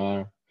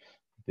 non-DVR,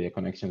 the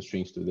connection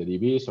strings to the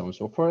DB, so on and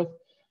so forth.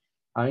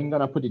 I'm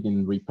going to put it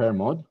in repair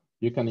mode.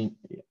 You can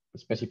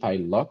specify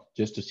log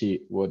just to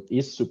see what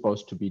is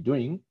supposed to be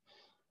doing.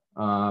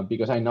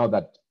 Because I know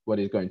that what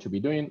it's going to be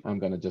doing, I'm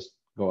going to just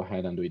go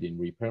ahead and do it in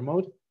repair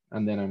mode.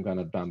 And then I'm going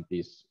to dump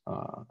this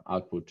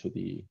output to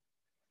the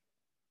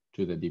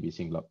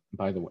dbsync log.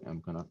 By the way, I'm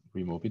going to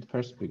remove it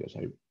first because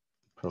I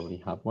probably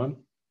have one.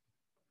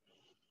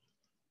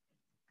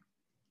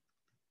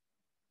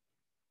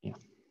 Yeah.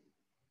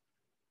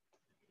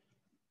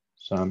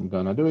 So I'm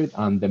going to do it.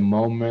 And the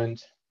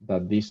moment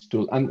that this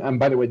tool, and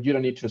by the way, you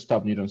don't need to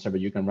stop Neutron server.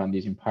 You can run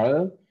this in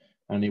parallel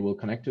and it will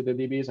connect to the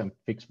DBs and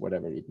fix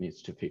whatever it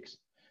needs to fix.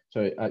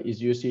 So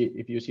if you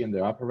see in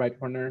the upper right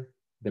corner,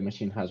 the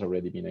machine has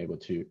already been able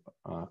to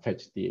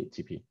fetch the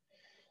DHCP.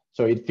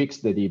 So it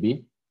fixed the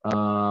DB.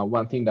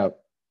 One thing that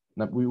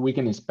we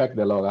can inspect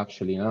the log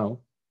actually now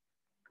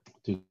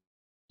to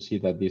see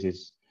that this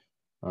is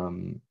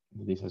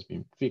this has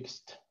been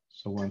fixed.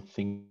 So one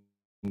thing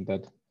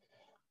that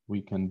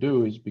we can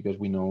do is, because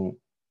we know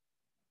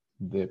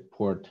the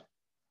port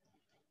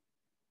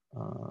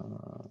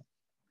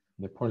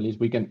list,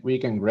 we can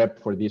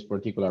grep for this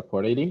particular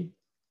port ID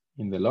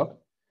in the log,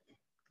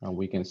 and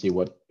we can see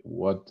what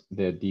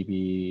the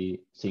DB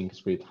sync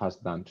script has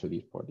done to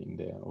this port in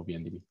the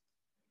OVN DB.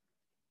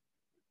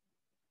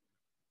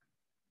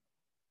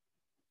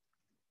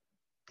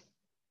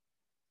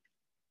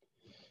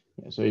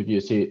 Yeah, so if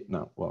you see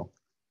now, well,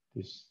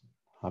 this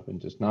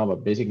happened just now,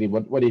 but basically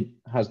what it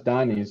has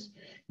done is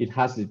it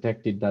has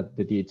detected that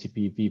the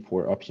DHCP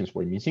v4 options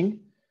were missing.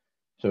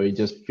 So it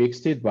just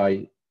fixed it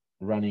by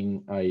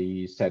running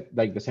a set,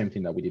 like the same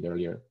thing that we did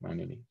earlier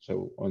manually.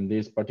 So on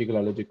this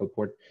particular logical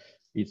port,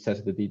 it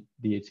sets the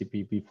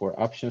DHCP v4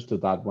 options to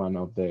that one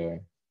of the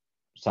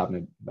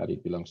subnet that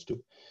it belongs to.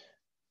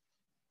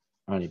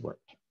 And it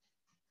worked.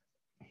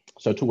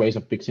 So two ways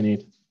of fixing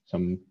it.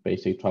 some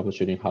basic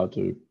troubleshooting, how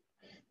to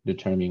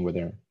determine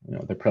whether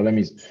the problem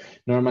is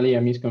normally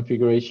a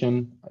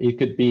misconfiguration. It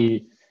could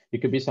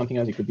be something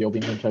else. It could be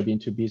OVN controller being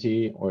too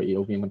busy or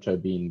OVN controller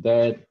being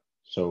dead.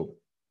 So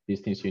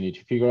these things you need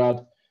to figure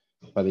out.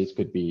 But this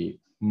could be,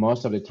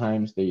 most of the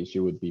times the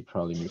issue would be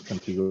probably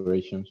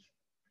misconfigurations,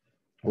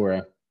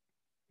 or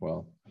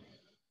well,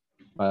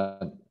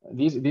 but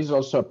this is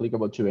also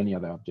applicable to any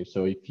other object.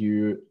 So if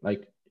you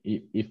like,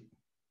 if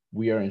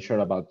we are unsure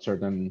about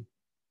certain,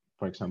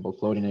 for example,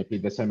 floating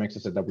IP, the same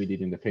exercise that we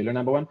did in the failure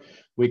number 1,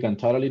 we can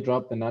totally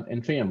drop the NAT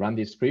entry and run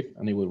this script,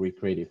 and it will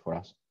recreate it for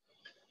us.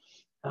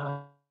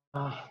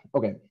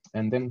 Okay,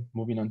 and then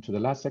moving on to the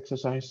last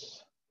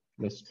exercise,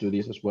 let's do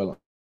this as well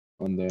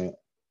on the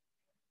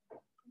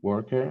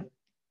worker.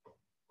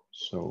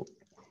 So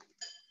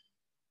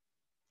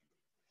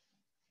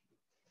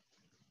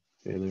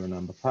failure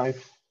number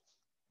 5.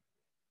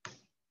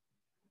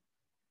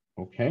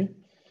 Okay,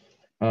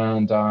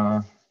 and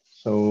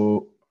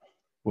so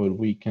what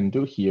we can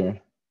do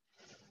here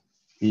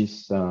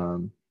is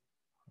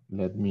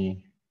let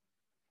me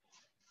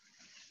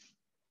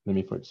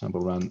for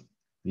example run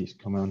this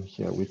command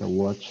here with a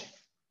watch.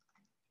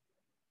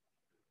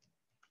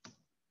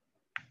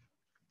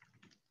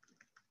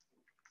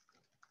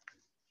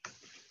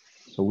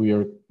 So we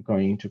are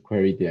going to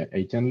query the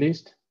agent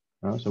list.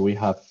 So we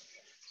have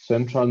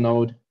central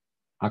node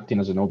acting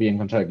as an OVN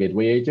controller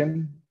gateway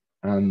agent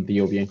and the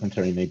OVN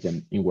controlling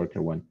agent in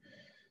worker 1.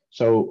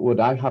 So what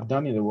I have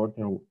done in the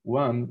worker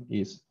 1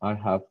 is I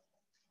have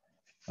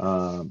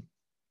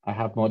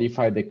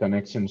modified the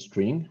connection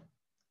string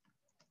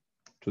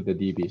to the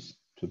DBs,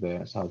 to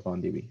the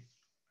southbound DB.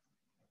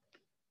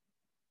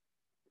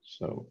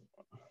 So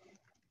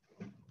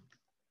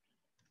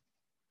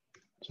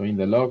in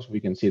the logs, we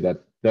can see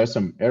that there's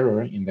some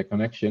error in the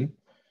connection.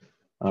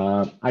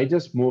 I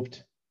just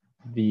moved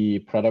the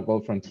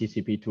protocol from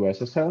TCP to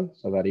SSL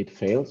so that it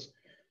fails.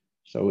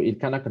 So it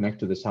cannot connect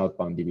to the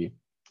southbound DB.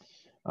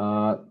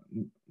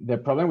 The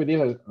problem with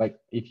this is, like,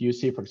 if you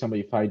see, for example,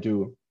 if I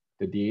do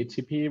the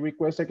DHCP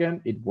request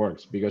again, it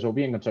works because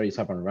OVN controller is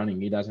up and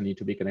running. It doesn't need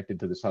to be connected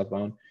to the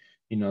southbound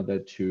in order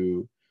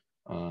to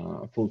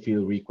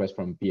fulfill requests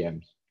from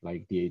PMs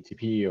like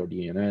DHCP or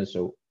DNS.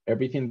 So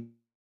everything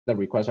that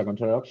requires a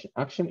controller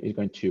action is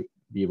going to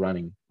be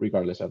running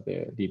regardless of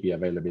the DB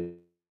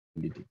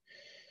availability.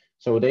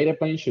 So data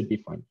plane should be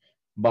fine.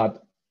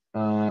 But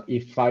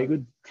if I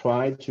would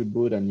try to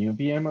boot a new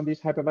VM on this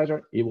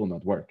hypervisor, it will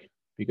not work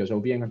because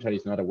OVN controller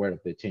is not aware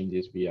of the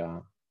changes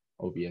via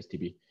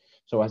OVSTB.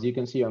 So as you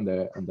can see on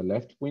the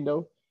left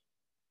window,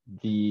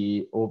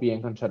 the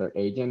OVN controller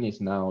agent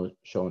is now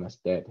shown as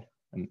dead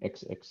and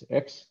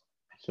XXX.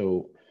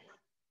 So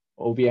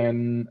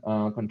OVN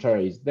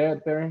controller is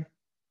dead there.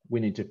 We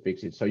need to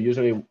fix it. So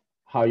usually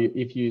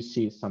if you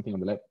see something on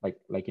the left,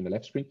 like in the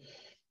left screen,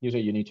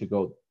 usually you need to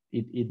go,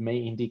 it may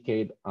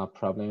indicate a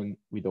problem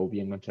with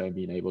OVN controller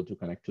being able to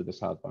connect to the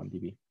southbound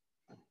DB.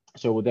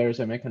 So there is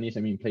a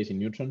mechanism in place in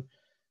Neutron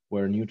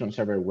where Neutron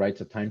server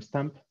writes a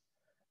timestamp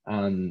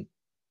and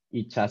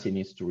each chassis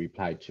needs to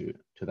reply to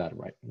that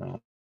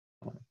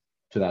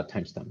to that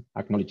timestamp,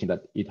 acknowledging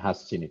that it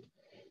has seen it.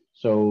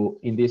 So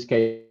in this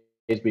case,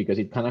 because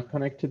it cannot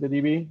connect to the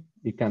DB,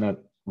 it cannot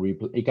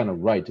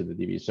write to the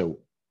DB. So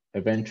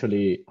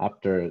eventually,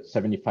 after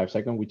 75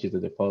 seconds, which is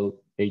the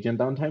default agent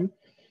downtime,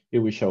 it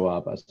will show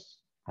up as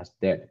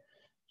dead.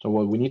 So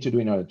what we need to do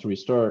in order to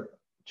restore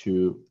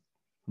the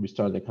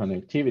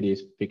connectivity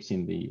is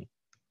fixing the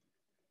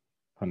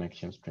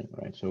connection string,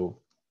 right? So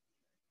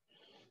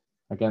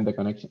again, the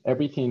connection,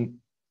 everything,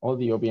 all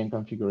the OVN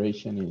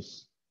configuration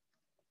is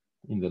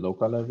in the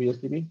local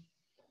OVSDB.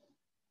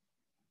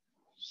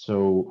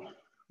 So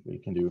we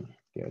can do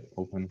get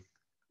open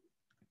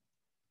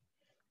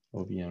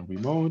OVN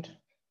remote,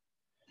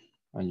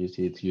 and you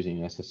see it's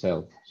using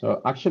SSL.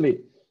 So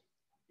actually,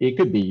 it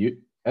could be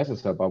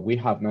SSL, but we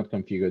have not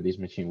configured this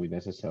machine with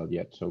SSL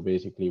yet. So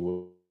basically,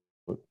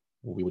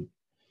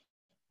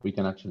 we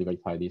can actually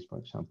verify this, for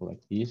example,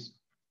 like this.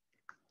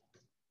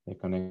 The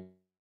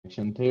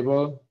connection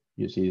table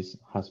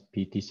has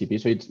PTCP,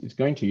 so it's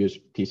going to use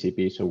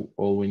TCP. So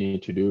all we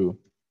need to do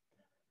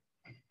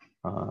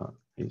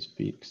is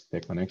fix the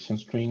connection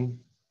string.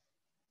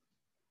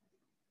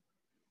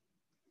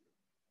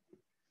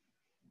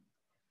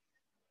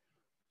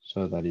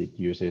 So that it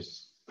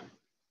uses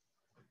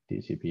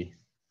TCP.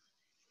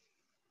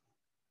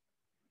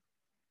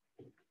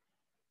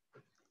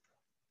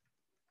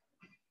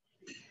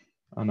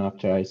 And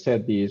after I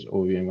set this,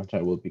 OVN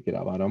controller will pick it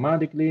up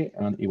automatically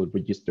and it will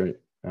register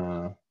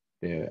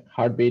the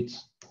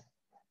heartbeats,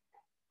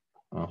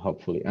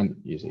 hopefully. And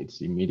you see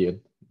it's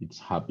immediate, it's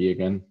happy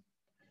again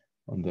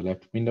on the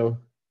left window.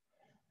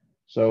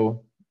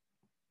 So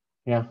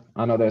yeah,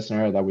 another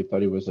scenario that we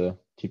thought it was a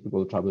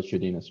typical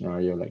troubleshooting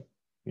scenario, like,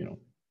 you know,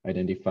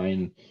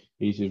 identifying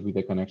issues with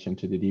the connection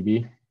to the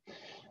DB.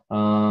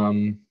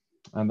 And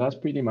that's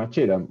pretty much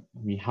it.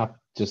 We have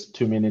just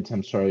 2 minutes.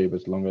 I'm sorry it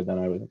was longer than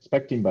I was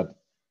expecting, but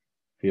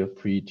feel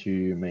free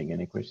to make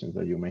any questions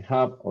that you may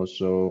have.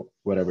 Also,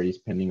 whatever is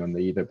pending on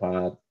the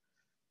Etherpad,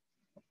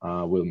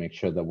 we'll make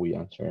sure that we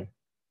answer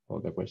all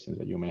the questions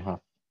that you may have.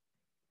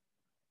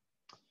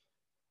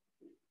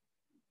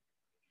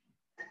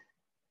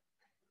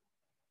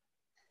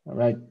 All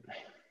right.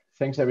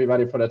 Thanks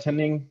everybody for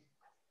attending.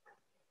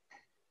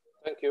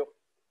 Thank you.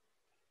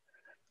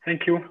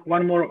 Thank you.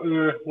 One more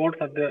word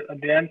at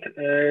the end.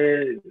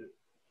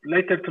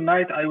 Later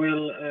tonight, I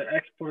will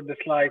export the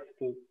slides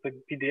to the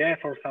PDF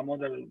or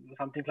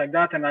something like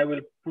that, and I will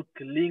put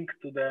the link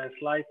to the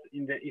slides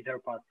in the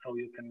Etherpad, so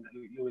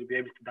you will be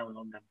able to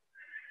download them.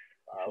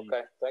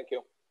 Okay. Thank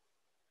you.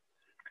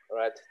 All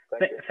right.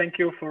 Thank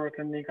you for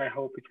attending. I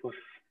hope it was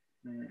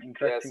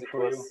interesting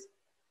for you.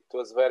 It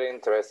was very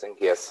interesting.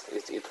 Yes,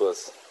 it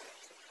was.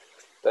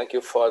 Thank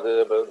you for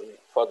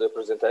the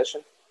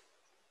presentation.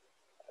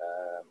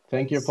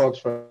 Thank you, folks,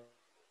 for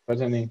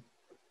attending.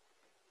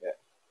 Yeah.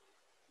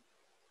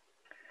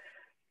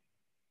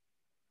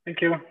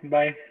 Thank you.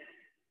 Bye.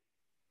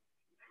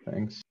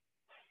 Thanks.